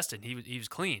were tested. He was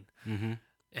clean,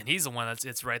 and he's the one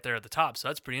it's right there at the top. So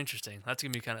that's pretty interesting. That's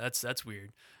gonna be that's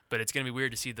weird. But it's gonna be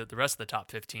weird to see the rest of the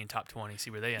top 15, top 20, see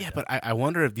where they end up. Yeah, but I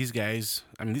wonder if these guys.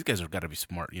 I mean, these guys have got to be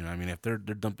smart. If they're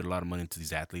dumping a lot of money into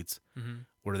these athletes,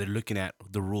 where they're looking at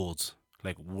the rules,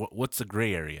 like what's the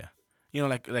gray area?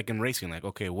 Like in racing, like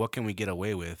okay, what can we get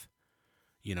away with?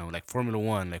 Like Formula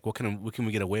One, like what can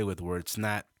we get away with where it's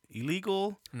not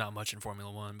illegal? Not much in Formula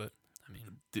One, but I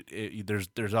mean,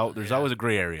 there's always a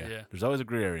gray area. Yeah. There's always a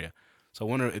gray area. So I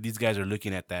wonder if these guys are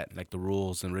looking at that, like the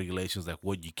rules and regulations, like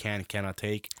what you can and cannot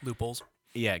take. Loopholes.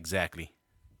 Yeah, exactly.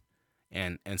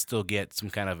 And still get some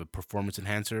kind of a performance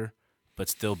enhancer, but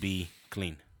still be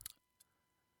clean.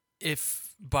 If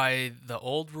by the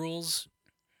old rules,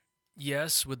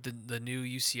 yes, with the new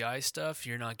UCI stuff,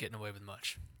 you're not getting away with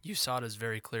much. USADA is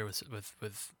very clear with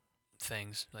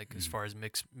things, like as far as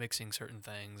mixing certain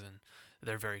things, and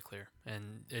they're very clear.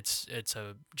 And it's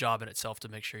a job in itself to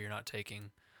make sure you're not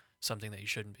taking something that you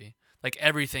shouldn't be. Like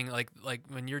everything, like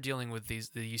when you're dealing with the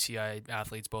UCI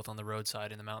athletes, both on the road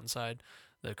side and the mountain side,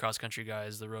 the cross country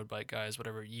guys, the road bike guys,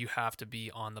 whatever, you have to be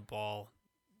on the ball.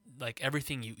 Like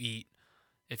everything you eat,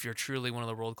 if you're truly one of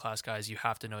the world class guys, you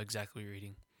have to know exactly what you're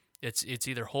eating. It's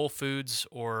either whole foods,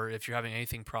 or if you're having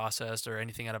anything processed or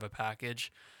anything out of a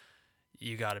package,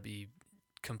 you got to be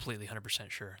completely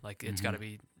 100% sure. Like it's got to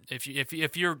be,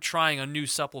 if you're trying a new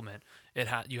supplement,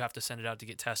 you have to send it out to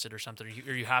get tested or something,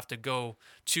 or you have to go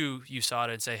to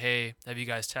USADA and say, hey, have you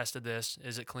guys tested this?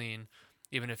 Is it clean?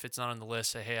 Even if it's not on the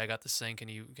list, say, hey, I got this thing. Can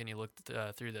you look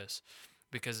through this?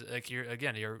 Because like you're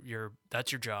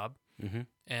that's your job,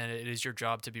 and it is your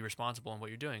job to be responsible in what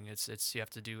you're doing. It's you have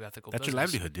to do ethical. That's business. your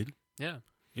livelihood, dude. Yeah.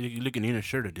 You look in your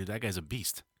shirt, dude. That guy's a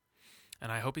beast.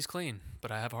 And I hope he's clean,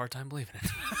 but I have a hard time believing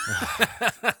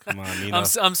it. Come on, Nino.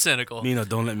 I'm cynical. Nino,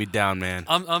 don't let me down, man.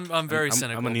 I'm very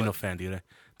cynical. I'm a Nino fan, dude.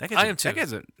 I am too. That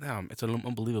guy's it's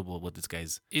unbelievable what this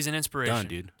guy's He's an inspiration, done,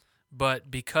 dude.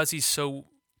 But because he's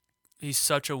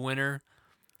such a winner,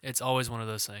 it's always one of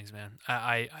those things, man.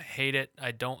 I hate it.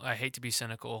 I hate to be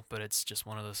cynical, but it's just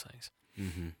one of those things.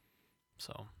 Mm-hmm.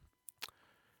 So,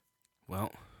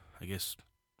 well, I guess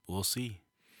we'll see.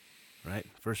 Right,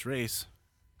 first race.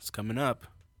 It's coming up,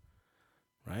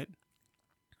 right?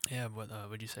 Yeah, what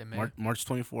would you say, May? March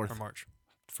 24th. Or March.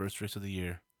 First race of the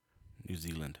year, New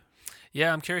Zealand.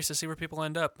 Yeah, I'm curious to see where people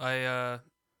end up. I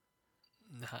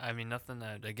mean, nothing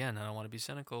that, again, I don't want to be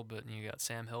cynical, but you got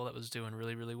Sam Hill that was doing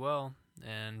really, really well,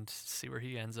 and see where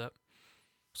he ends up.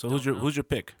 So who's your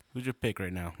pick? Who's your pick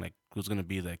right now? Like, who's going to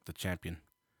be like the champion?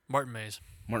 Martin Mays.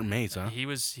 Martin Mays, huh?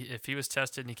 If he was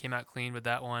tested and he came out clean with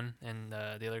that one, and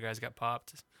the other guys got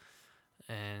popped,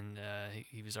 and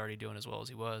he was already doing as well as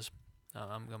he was,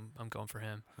 I'm going for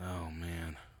him. Oh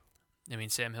man. I mean,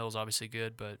 Sam Hill's obviously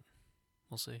good, but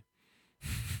we'll see.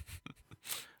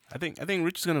 I think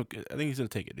Richie's gonna. I think he's gonna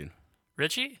take it, dude.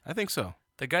 Richie? I think so.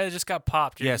 The guy that just got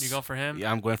popped. Yes. You going for him?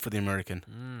 Yeah, I'm going for the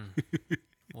American.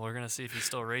 Well, we're gonna see if he's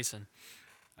still racing.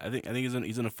 I think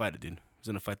he's gonna fight it, dude. He's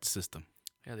gonna fight the system.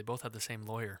 Yeah, they both have the same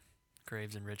lawyer,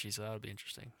 Graves and Richie, so that would be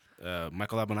interesting.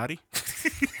 Michael Abonati?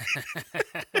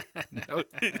 No.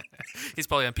 He's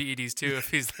probably on PEDs too if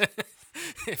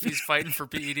he's fighting for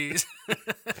PEDs.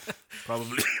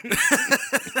 Probably.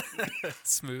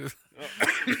 Smooth.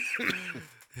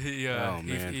 He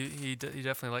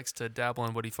definitely likes to dabble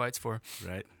in what he fights for.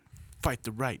 Right. Fight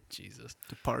the right. Jesus.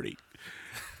 To party.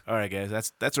 All right,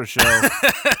 guys. That's our show.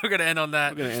 We're gonna end on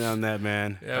that. We're gonna end on that,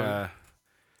 man. Yeah.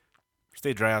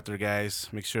 Stay dry out there, guys.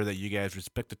 Make sure that you guys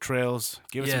respect the trails.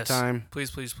 Give us some time. Please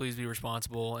be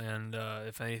responsible. And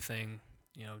if anything,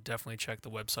 definitely check the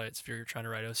websites if you're trying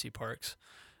to ride OC Parks.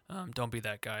 Don't be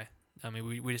that guy. I mean,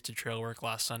 we just did trail work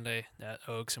last Sunday at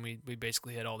Oaks, and we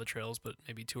basically hit all the trails, but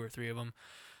maybe 2 or 3 of them.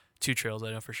 2 trails, I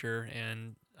know for sure.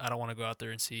 And I don't want to go out there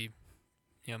and see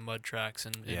mud tracks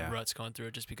and ruts going through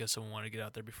it just because someone wanted to get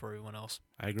out there before everyone else.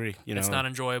 I agree. It's not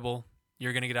enjoyable.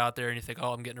 You're going to get out there and you think,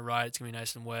 oh, I'm getting a ride. It's going to be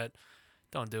nice and wet.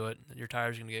 Don't do it. Your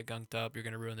tires are going to get gunked up. You're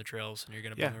going to ruin the trails, and you're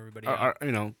going to bring everybody out.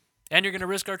 And you're going to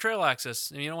risk our trail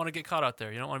access, and you don't want to get caught out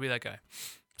there. You don't want to be that guy.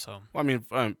 So. Well, I mean,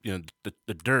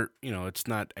 the dirt, it's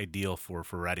not ideal for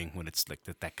riding when it's like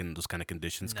those kind of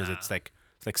conditions because it's like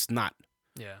snot.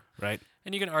 Yeah. Right.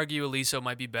 And you can argue Aliso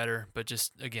might be better, but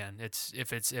just again,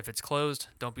 if it's closed,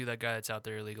 don't be that guy that's out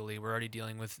there illegally. We're already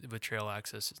dealing with trail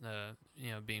access,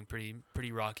 being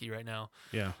pretty rocky right now.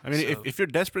 Yeah. I mean, if you're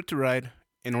desperate to ride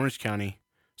in Orange County,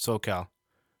 SoCal.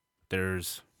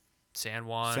 There's San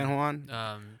Juan. San Juan.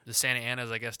 The Santa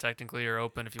Anas, I guess, technically are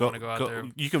open if you want to go out there.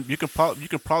 You can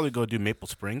probably go do Maple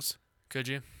Springs. Could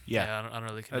you? Yeah. I don't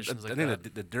know the conditions I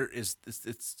think the dirt is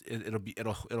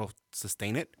it'll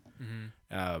sustain it.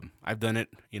 Mm-hmm. I've done it,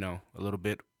 a little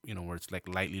bit, where it's like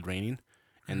lightly raining,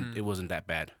 and it wasn't that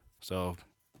bad. So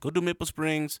go do Maple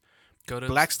Springs. Go to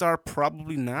Black Star,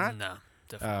 probably not. No,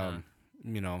 definitely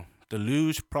not. The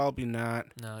Luge, probably not.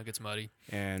 No, it gets muddy.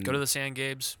 And go to the Sand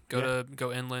Gabes.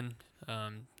 Go inland.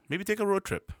 Maybe take a road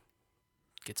trip.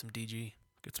 Get some DG.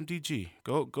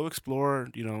 Go explore.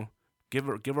 Give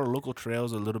our local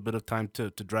trails a little bit of time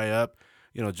to dry up.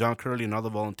 John Curley and all the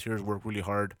volunteers work really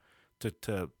hard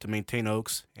to maintain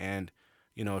Oaks. And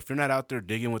if you're not out there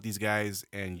digging with these guys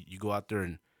and you go out there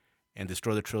and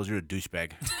destroy the trails, you're a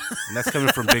douchebag. And that's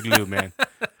coming from Big Lou, man.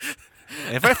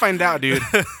 And if I find out, dude,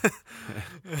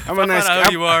 I'm a nice guy.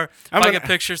 You are. If I get a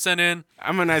picture sent in.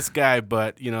 I'm a nice guy,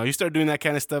 but you start doing that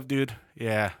kind of stuff, dude.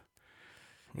 Yeah.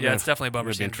 Yeah, it's definitely a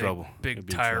bummer seeing trouble. Big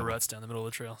tire ruts down the middle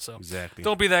of the trail. So exactly.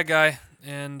 Don't be that guy,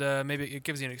 and maybe it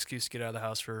gives you an excuse to get out of the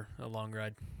house for a long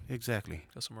ride. Exactly.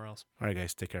 Go somewhere else. All right,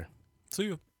 guys. Take care. See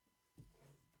you.